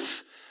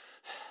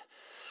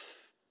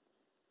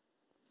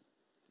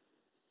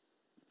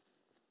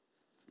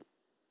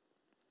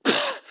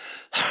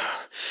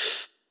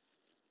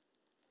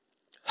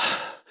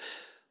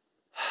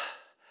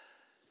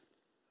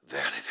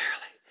 Verily, verily.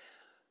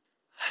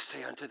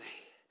 say unto thee,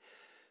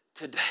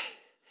 today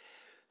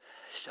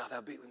shalt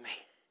thou be with me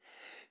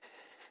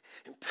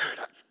in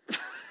paradise.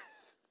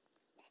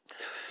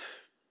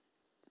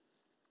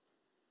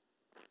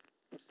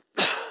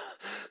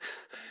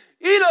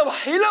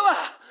 Ilawa,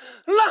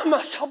 lama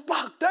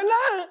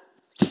sabachthani.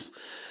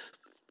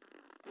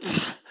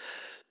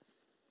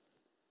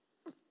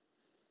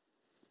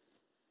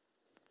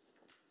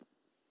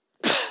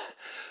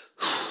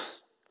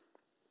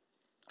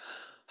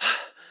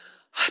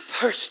 I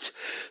thirst.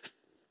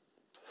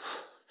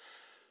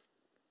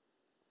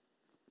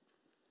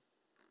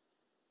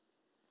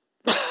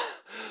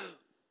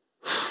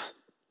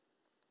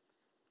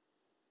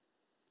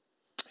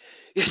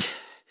 It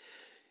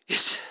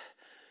is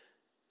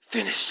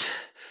finished.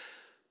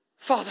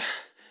 Father,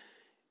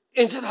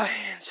 into thy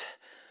hands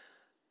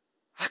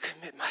I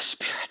commit my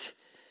spirit.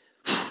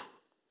 Let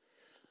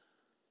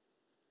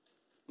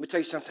me tell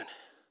you something.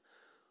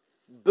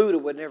 Buddha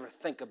would never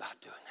think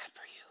about doing that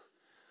for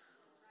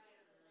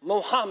you.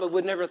 Muhammad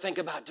would never think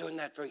about doing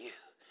that for you.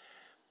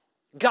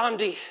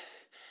 Gandhi,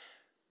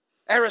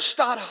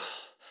 Aristotle,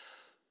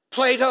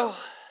 Plato,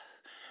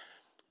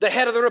 the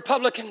head of the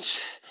Republicans,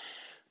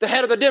 the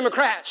head of the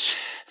Democrats,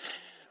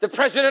 the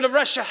president of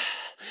Russia,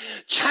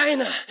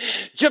 China,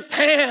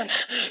 Japan,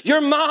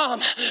 your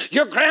mom,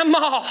 your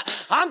grandma.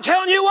 I'm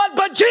telling you what,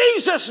 but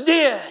Jesus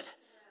did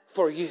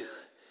for you.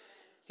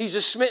 He's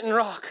a smitten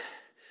rock.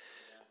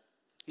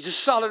 He's a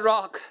solid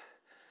rock.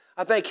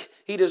 I think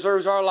he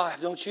deserves our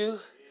life, don't you?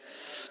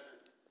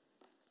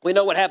 We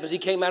know what happens. He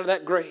came out of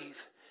that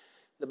grave.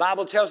 The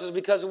Bible tells us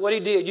because of what he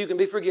did, you can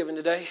be forgiven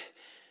today.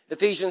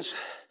 Ephesians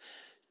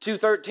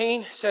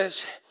 2:13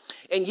 says,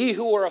 and ye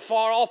who are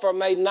afar off are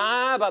made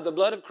nigh by the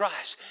blood of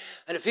Christ.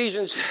 And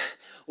Ephesians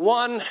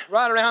 1,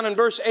 right around in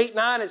verse 8,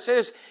 9, it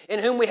says, in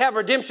whom we have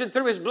redemption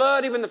through his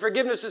blood, even the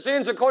forgiveness of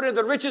sins according to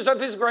the riches of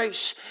his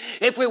grace.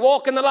 If we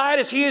walk in the light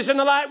as he is in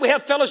the light, we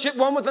have fellowship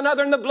one with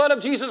another, and the blood of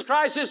Jesus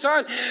Christ, his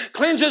son,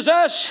 cleanses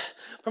us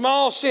from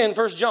all sin.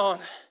 1 John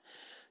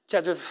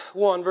chapter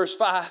 1, verse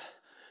 5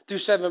 through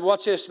 7.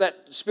 Watch this.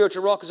 That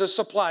spiritual rock is a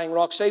supplying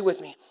rock. Say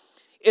with me.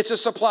 It's a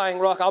supplying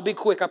rock. I'll be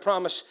quick, I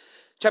promise.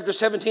 Chapter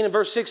 17 and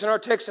verse 6 in our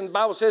text, and the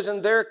Bible says,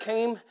 and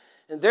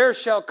there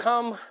shall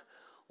come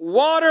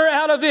water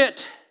out of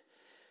it,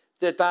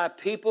 that thy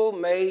people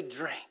may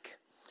drink.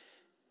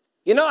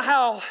 You know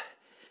how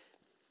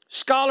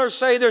scholars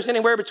say there's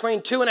anywhere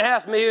between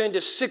 2.5 million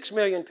to 6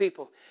 million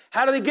people.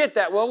 How do they get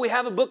that? Well, we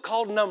have a book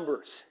called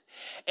Numbers.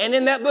 And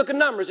in that book of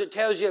Numbers, it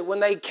tells you when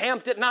they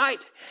camped at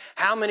night,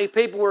 how many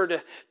people were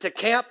to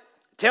camp.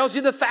 It tells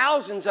you the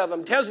thousands of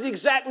them. It tells you the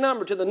exact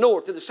number to the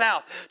north, to the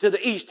south, to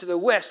the east, to the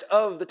west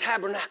of the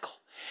tabernacle.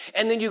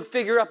 And then you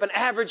figure up an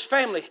average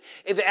family.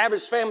 If the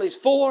average family is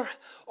 4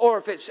 or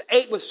if it's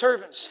 8 with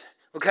servants,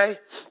 okay?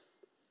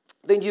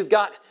 Then you've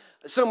got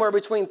somewhere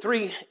between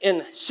 3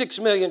 and 6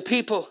 million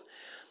people.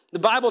 The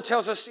Bible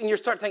tells us, and you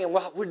start thinking,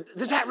 well,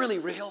 is that really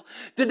real?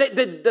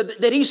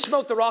 Did he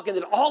smote the rock and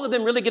did all of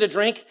them really get a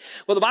drink?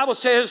 Well, the Bible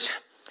says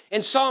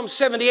in Psalm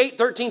 78,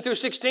 13 through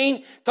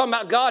 16, talking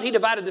about God, he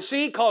divided the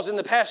sea, caused them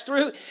to pass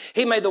through.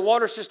 He made the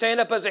waters to stand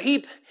up as a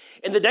heap.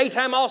 In the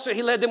daytime also,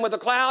 he led them with a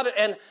cloud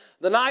and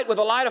the night with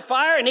a light of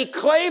fire. And he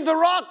clave the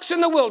rocks in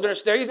the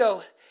wilderness. There you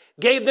go.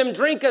 Gave them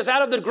drink as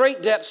out of the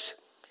great depths.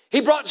 He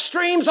brought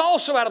streams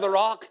also out of the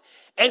rock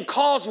and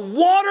caused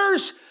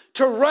waters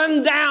to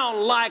run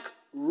down like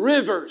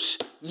rivers.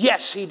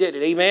 Yes, he did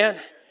it. Amen.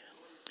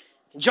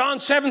 John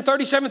 7,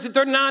 37 through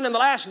 39, in the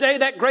last day,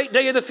 that great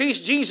day of the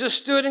feast, Jesus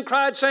stood and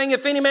cried, saying,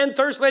 if any man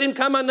thirst, let him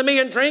come unto me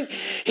and drink.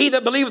 He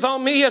that believeth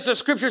on me, as the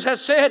scriptures have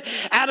said,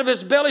 out of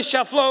his belly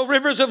shall flow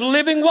rivers of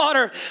living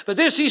water. But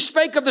this he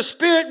spake of the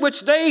Spirit,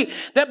 which they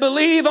that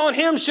believe on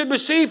him should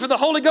receive. For the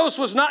Holy Ghost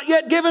was not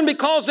yet given,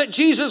 because that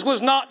Jesus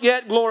was not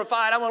yet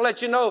glorified. I want to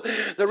let you know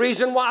the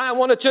reason why I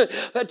wanted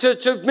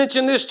to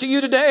mention this to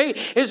you today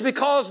is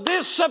because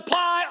this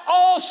supply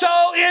also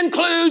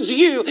includes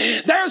you.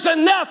 There's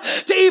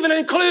enough to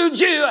even include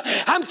you.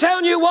 I'm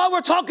telling you what,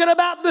 we're talking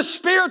about the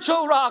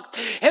spiritual rock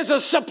as a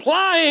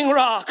supplying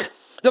rock.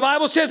 The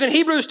Bible says in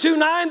Hebrews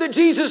 2:9 that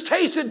Jesus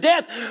tasted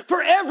death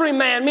for every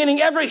man, meaning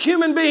every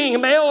human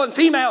being, male and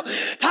female.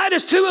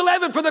 Titus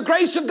 2:11, for the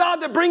grace of God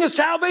that bringeth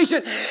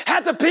salvation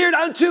hath appeared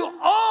unto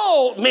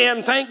all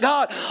men, thank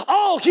God,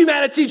 all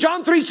humanity.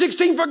 John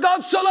 3:16, for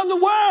God so loved the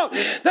world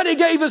that he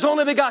gave his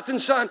only begotten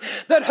Son,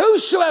 that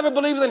whosoever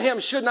believeth in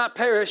him should not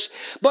perish,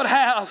 but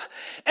have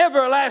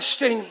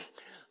everlasting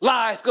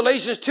life.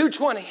 Galatians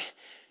 2:20,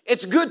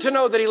 it's good to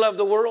know that he loved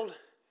the world,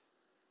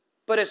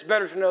 but it's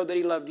better to know that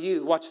he loved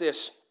you. Watch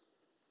this.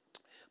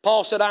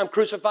 Paul said, I am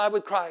crucified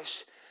with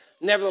Christ.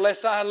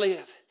 Nevertheless I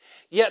live.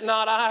 Yet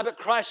not I, but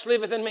Christ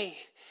liveth in me.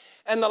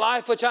 And the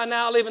life which I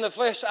now live in the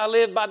flesh, I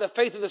live by the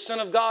faith of the Son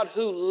of God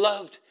who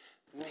loved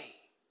me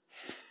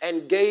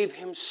and gave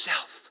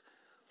himself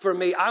for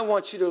me. I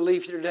want you to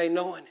leave here today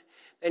knowing,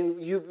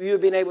 and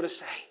you've been able to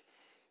say,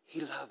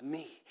 he loved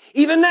me.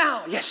 Even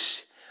now,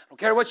 yes. I don't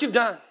care what you've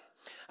done.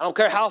 I don't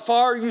care how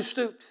far you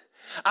stooped.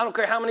 I don't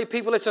care how many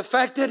people it's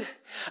affected.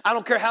 I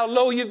don't care how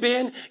low you've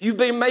been.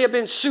 May have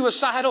been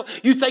suicidal.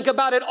 You think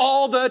about it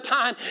all the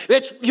time.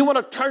 You want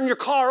to turn your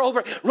car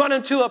over, run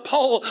into a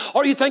pole,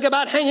 or you think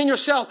about hanging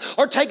yourself,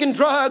 or taking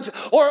drugs,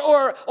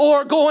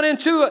 or going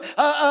into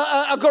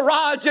a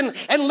garage and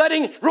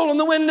rolling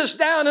the windows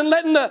down and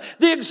letting the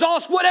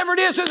exhaust, whatever it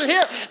is, isn't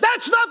here.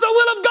 That's not the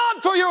will of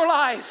God for your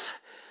life.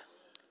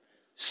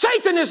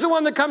 Satan is the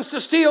one that comes to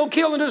steal,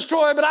 kill, and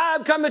destroy, but I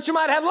have come that you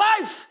might have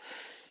life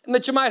and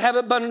that you might have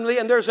it abundantly,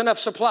 and there's enough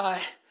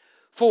supply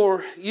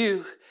for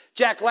you.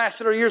 Jack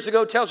Lasseter years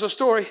ago tells a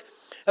story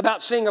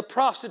about seeing a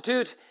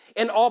prostitute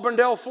in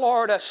Auburndale,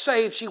 Florida,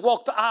 saved. She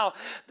walked the aisle,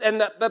 and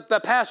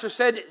the pastor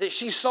said that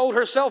she sold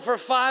herself for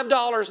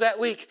 $5 that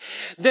week.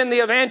 Then the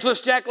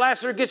evangelist, Jack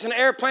Lasseter, gets an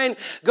airplane,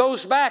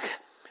 goes back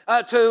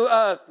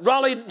to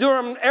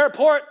Raleigh-Durham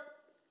Airport,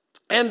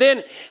 and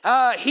then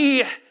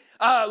he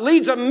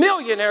leads a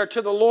millionaire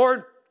to the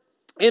Lord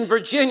in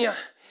Virginia.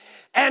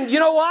 And you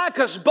know why?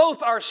 Because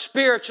both are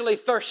spiritually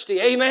thirsty.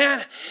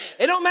 Amen.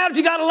 It don't matter if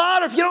you got a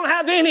lot or if you don't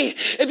have any.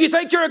 If you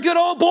think you're a good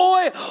old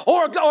boy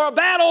or a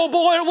bad old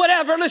boy or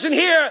whatever, listen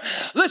here.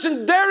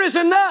 Listen, there is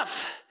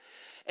enough.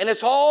 And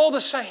it's all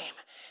the same.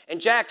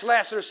 And Jack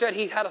Lasseter said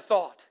he had a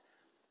thought.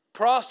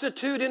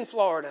 Prostitute in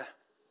Florida,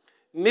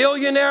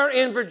 millionaire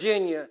in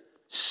Virginia,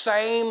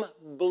 same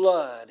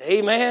blood.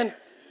 Amen.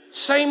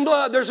 Same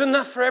blood. There's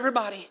enough for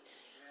everybody.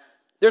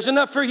 There's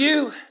enough for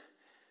you.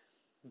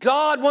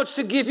 God wants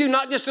to give you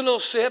not just a little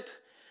sip.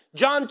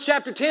 John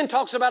chapter 10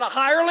 talks about a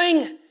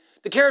hireling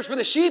that cares for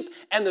the sheep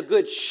and the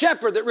good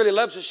shepherd that really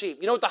loves the sheep.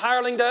 You know what the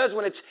hireling does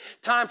when it's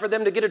time for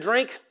them to get a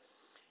drink?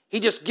 He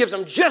just gives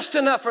them just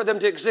enough for them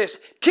to exist,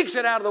 kicks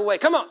it out of the way.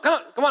 Come on,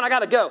 I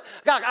got to go.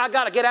 I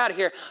got to get out of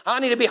here. I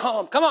need to be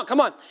home. Come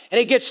on. And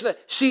he gets the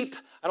sheep.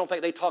 I don't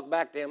think they talk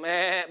back to him,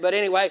 but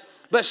anyway.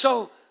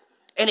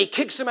 And he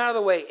kicks them out of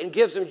the way and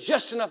gives them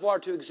just enough water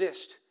to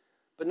exist,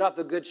 but not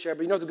the good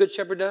shepherd. You know what the good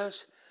shepherd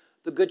does?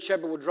 The good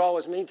shepherd will draw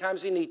as many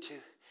times as he needs to.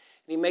 And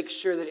he makes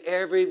sure that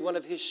every one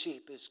of his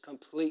sheep is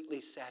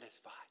completely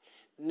satisfied.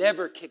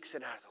 Never kicks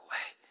it out of the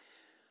way.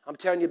 I'm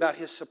telling you about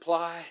his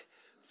supply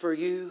for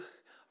you.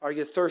 Are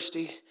you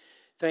thirsty?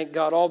 Thank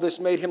God. All this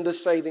made him the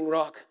saving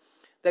rock.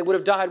 They would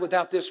have died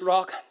without this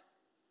rock.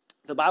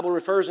 The Bible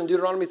refers in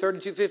Deuteronomy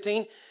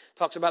 32:15,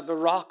 talks about the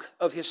rock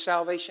of his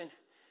salvation.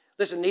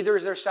 Listen, neither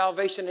is there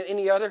salvation in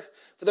any other,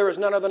 for there is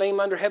none other name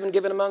under heaven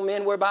given among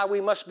men whereby we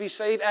must be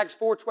saved. Acts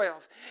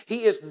 4:12.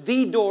 He is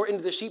the door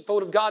into the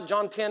sheepfold of God,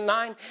 John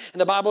 10:9.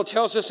 And the Bible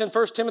tells us in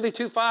 1 Timothy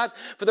 2:5,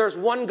 for there is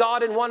one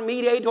God and one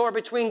mediator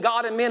between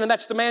God and men, and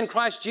that's the man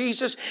Christ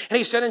Jesus. And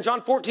he said in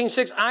John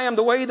 14:6, I am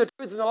the way, the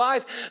truth, and the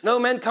life. No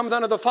man cometh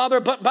unto the Father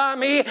but by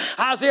me.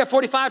 Isaiah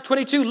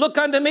 45:22, look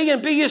unto me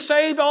and be ye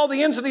saved, all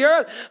the ends of the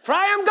earth. For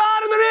I am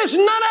God and there is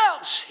none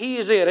else. He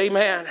is it.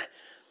 Amen.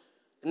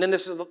 And then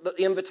this is the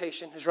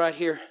invitation is right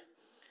here.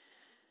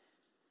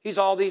 He's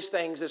all these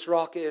things, this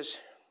rock is.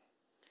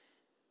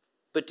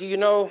 But do you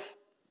know,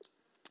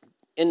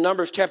 in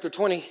Numbers chapter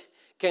 20,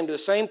 came to the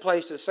same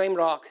place, to the same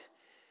rock,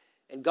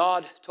 and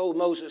God told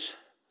Moses,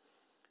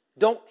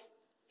 don't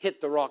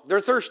hit the rock. They're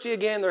thirsty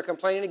again, they're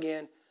complaining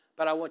again,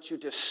 but I want you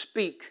to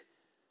speak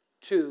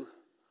to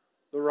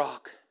the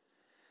rock.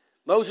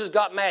 Moses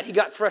got mad, he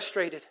got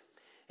frustrated,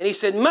 and he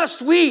said,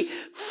 must we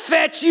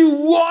fetch you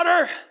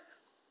water?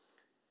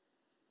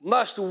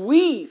 Must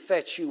we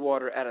fetch you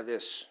water out of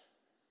this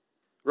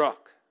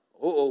rock?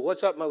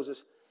 What's up,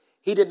 Moses?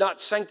 He did not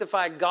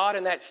sanctify God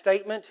in that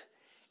statement,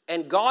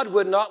 and God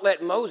would not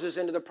let Moses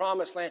into the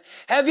promised land.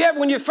 Have you ever,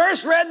 when you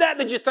first read that,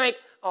 did you think,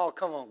 oh,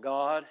 come on,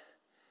 God?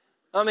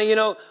 I mean, you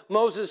know,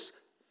 Moses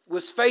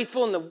was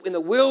faithful in the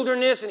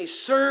wilderness, and he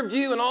served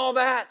you and all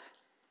that.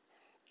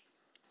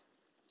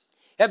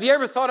 Have you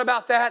ever thought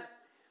about that?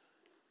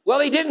 Well,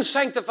 he didn't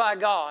sanctify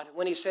God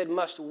when he said,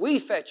 must we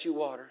fetch you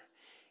water?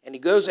 And he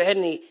goes ahead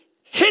and he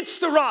hits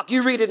the rock.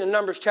 You read it in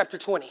Numbers chapter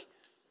 20.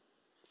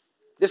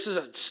 This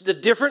is a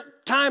different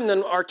time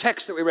than our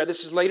text that we read.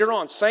 This is later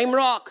on. Same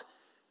rock,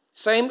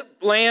 same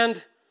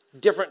land,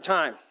 different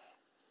time.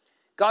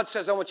 God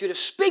says, I want you to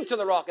speak to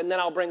the rock and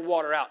then I'll bring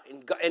water out.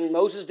 And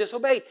Moses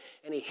disobeyed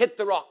and he hit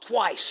the rock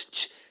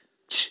twice.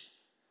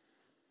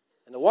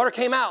 And the water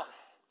came out.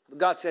 But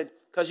God said,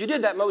 because you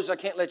did that, Moses, I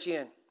can't let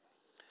you in.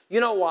 You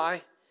know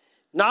why?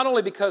 Not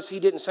only because he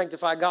didn't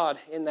sanctify God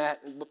in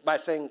that by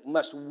saying,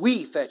 must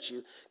we fetch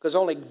you, because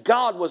only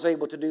God was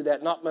able to do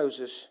that, not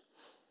Moses,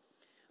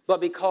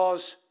 but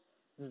because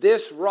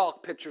this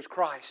rock pictures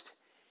Christ,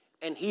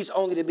 and he's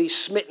only to be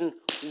smitten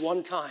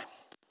one time.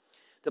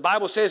 The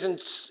Bible says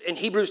in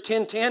Hebrews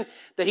 10:10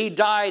 that he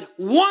died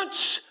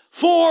once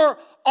for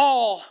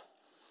all.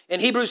 And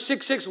Hebrews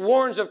 6:6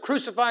 warns of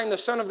crucifying the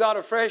Son of God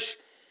afresh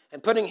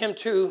and putting him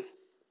to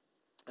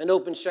an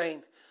open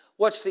shame.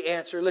 What's the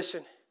answer?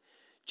 Listen.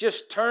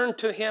 Just turn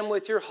to him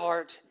with your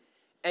heart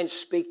and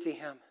speak to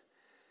him.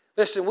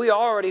 Listen, we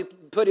already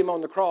put him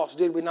on the cross,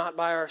 did we not,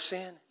 by our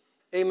sin?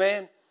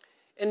 Amen?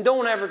 And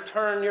don't ever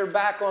turn your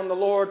back on the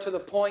Lord to the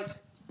point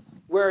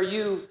where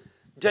you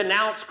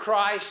denounce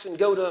Christ and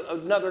go to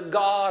another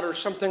God or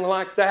something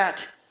like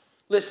that.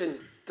 Listen,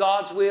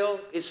 God's will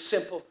is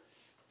simple.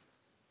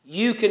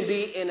 You can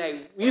be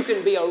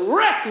a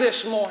wreck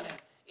this morning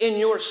in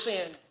your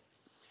sin.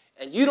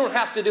 And you don't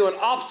have to do an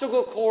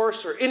obstacle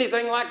course or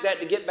anything like that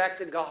to get back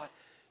to God.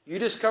 You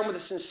just come with a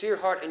sincere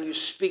heart and you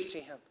speak to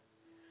Him.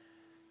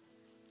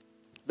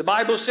 The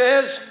Bible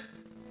says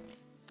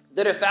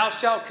that if thou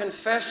shalt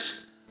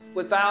confess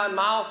with thy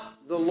mouth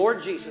the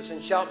Lord Jesus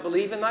and shalt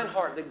believe in thine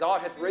heart that God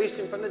hath raised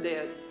Him from the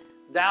dead,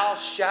 thou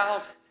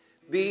shalt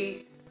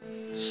be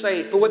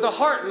saved. For with the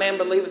heart man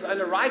believeth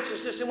unto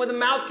righteousness, and with the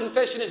mouth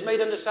confession is made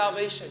unto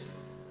salvation.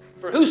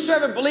 For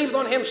whosoever believeth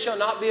on Him shall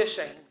not be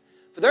ashamed.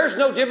 For there is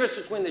no difference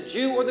between the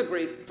Jew or the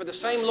Greek, for the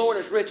same Lord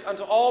is rich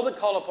unto all that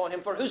call upon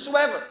Him. For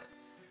whosoever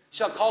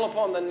shall call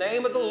upon the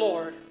name of the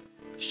Lord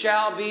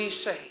shall be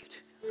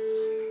saved.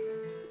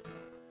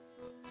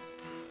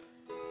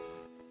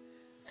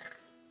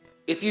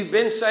 If you've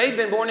been saved,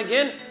 been born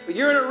again, but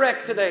you're in a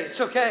wreck today, it's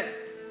okay.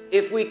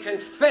 If we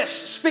confess,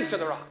 speak to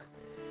the rock.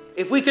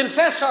 If we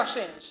confess our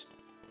sins,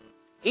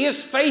 He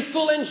is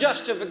faithful and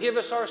just to forgive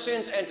us our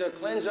sins and to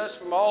cleanse us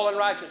from all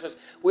unrighteousness.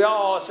 We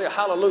all say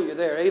hallelujah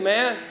there.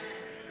 Amen?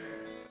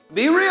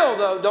 Be real,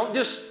 though. Don't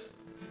just,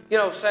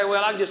 say,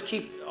 well, I can just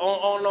keep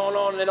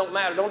on, and it don't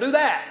matter. Don't do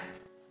that.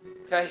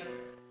 Okay?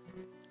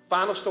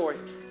 Final story.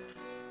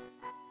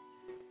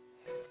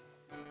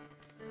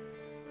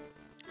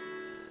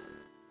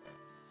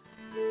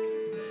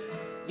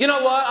 You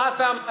know what? I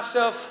found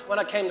myself, when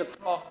I came to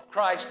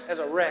Christ, as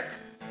a wreck.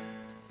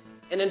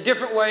 And in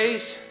different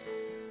ways,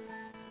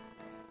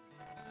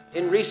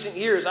 in recent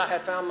years, I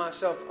have found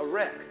myself a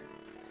wreck.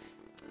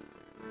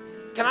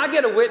 Can I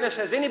get a witness?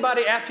 Has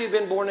anybody, after you've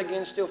been born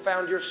again, still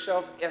found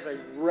yourself as a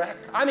wreck?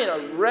 I mean, a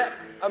wreck,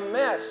 a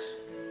mess.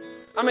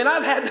 I mean,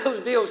 I've had those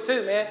deals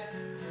too, man.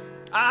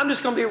 I'm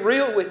just going to be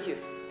real with you.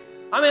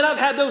 I mean, I've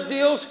had those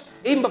deals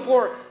even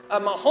before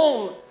my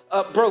home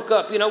broke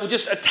up, with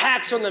just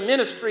attacks on the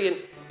ministry and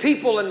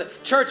people in the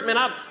church. Man,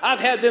 I've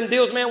had them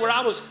deals, man, where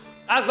I was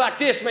like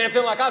this, man,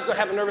 feeling like I was going to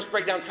have a nervous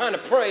breakdown trying to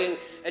pray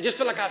and just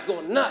feel like I was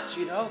going nuts,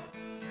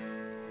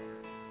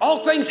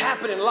 All things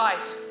happen in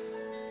life.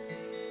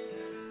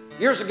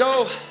 Years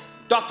ago,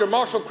 Dr.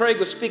 Marshall Craig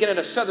was speaking at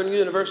a Southern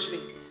university.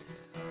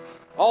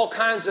 All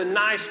kinds of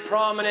nice,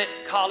 prominent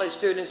college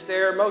students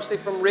there, mostly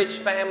from rich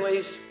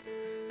families,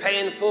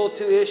 paying full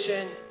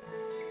tuition.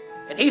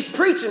 And he's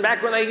preaching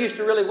back when they used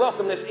to really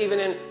welcome this, even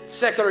in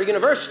secular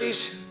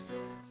universities.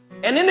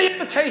 And in the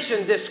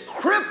invitation, this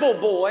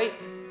crippled boy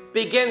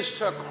begins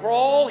to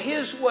crawl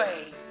his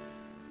way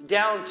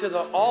down to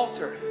the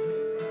altar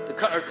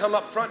or come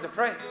up front to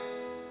pray.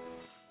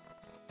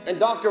 And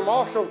Dr.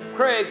 Marshall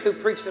Craig, who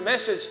preached the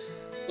message,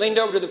 leaned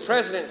over to the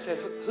president and said,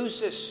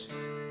 who's this?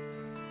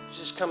 Who's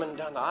this coming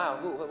down the aisle?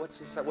 What's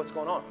this? What's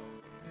going on?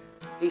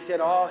 He said,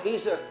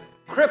 he's a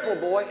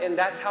crippled boy, and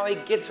that's how he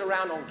gets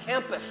around on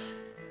campus.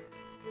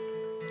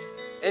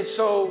 And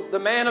so the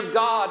man of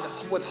God,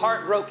 with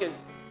heartbroken,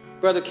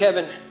 Brother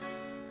Kevin,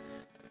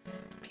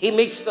 he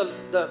meets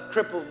the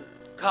crippled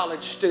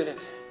college student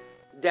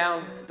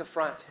down at the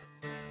front.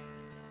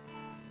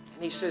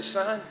 And he says,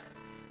 son,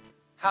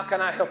 how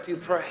can I help you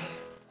pray?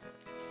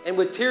 And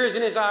with tears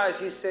in his eyes,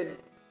 he said,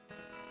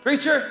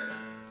 preacher,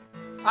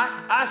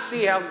 I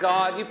see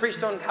how you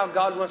preached on how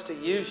God wants to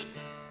use you.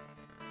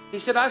 He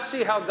said, I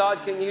see how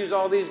God can use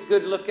all these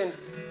good-looking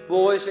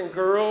boys and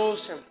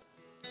girls, and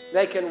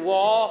they can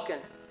walk,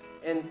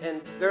 and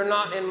they're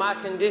not in my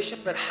condition,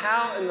 but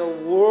how in the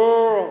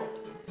world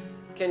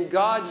can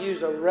God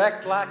use a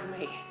wreck like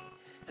me?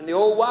 And the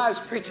old wise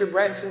preacher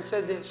Branson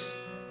said this.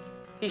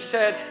 He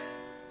said,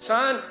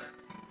 son,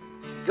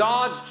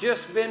 God's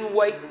just been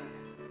waiting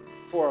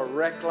for a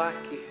wreck like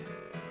you.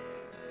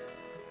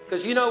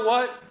 Because you know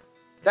what?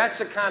 That's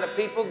the kind of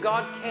people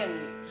God can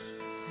use.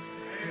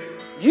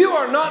 You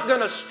are not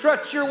going to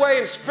strut your way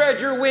and spread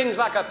your wings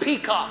like a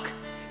peacock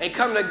and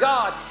come to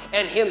God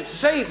and Him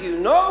save you.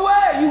 No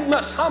way. You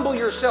must humble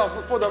yourself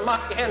before the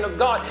mighty hand of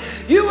God.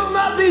 You will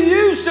not be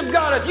used of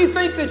God if you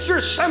think that you're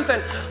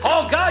something.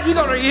 Oh, God, you're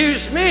going to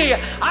use me.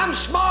 I'm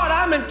smart.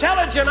 I'm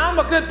intelligent. I'm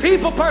a good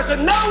people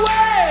person. No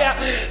way.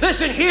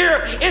 Listen here.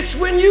 It's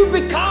when you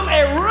become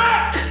a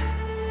wreck.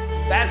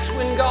 That's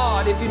when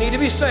God, if you need to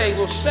be saved,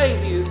 will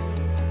save you.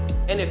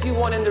 And if you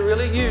want Him to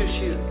really use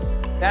you,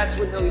 that's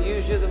when He'll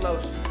use you the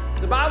most.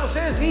 The Bible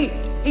says He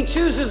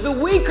chooses the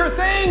weaker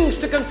things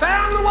to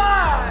confound the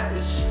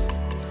wise.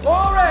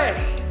 Glory.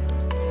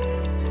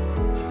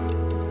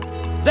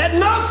 That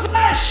no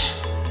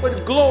flesh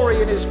would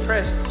glory in His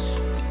presence.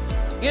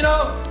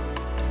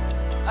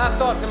 I've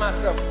thought to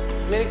myself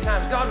many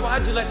times, God,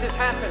 why'd you let this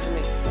happen to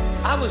me?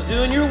 I was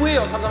doing your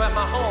will, talking about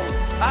my home.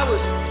 I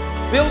was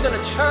building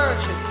a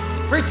church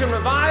and preaching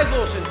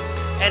revivals and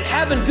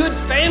having good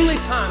family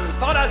time. And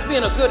thought I was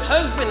being a good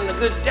husband and a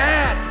good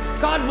dad.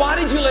 God, why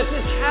did you let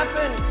this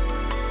happen?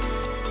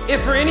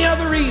 If for any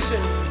other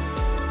reason,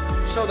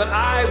 so that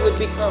I would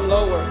become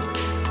lower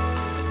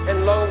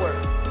and lower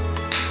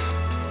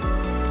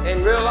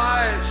and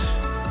realize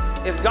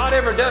if God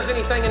ever does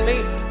anything in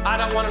me, I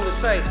don't want Him to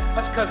say,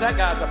 that's because that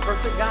guy's a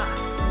perfect guy.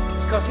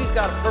 It's because he's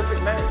got a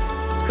perfect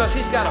marriage. It's because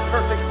he's got a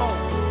perfect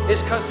home.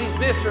 It's because he's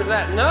this or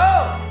that.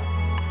 No.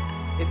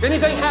 If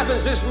anything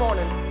happens this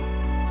morning,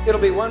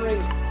 it'll be one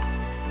reason.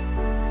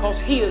 Because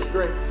he is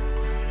great.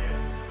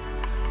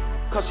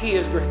 Because he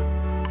is great.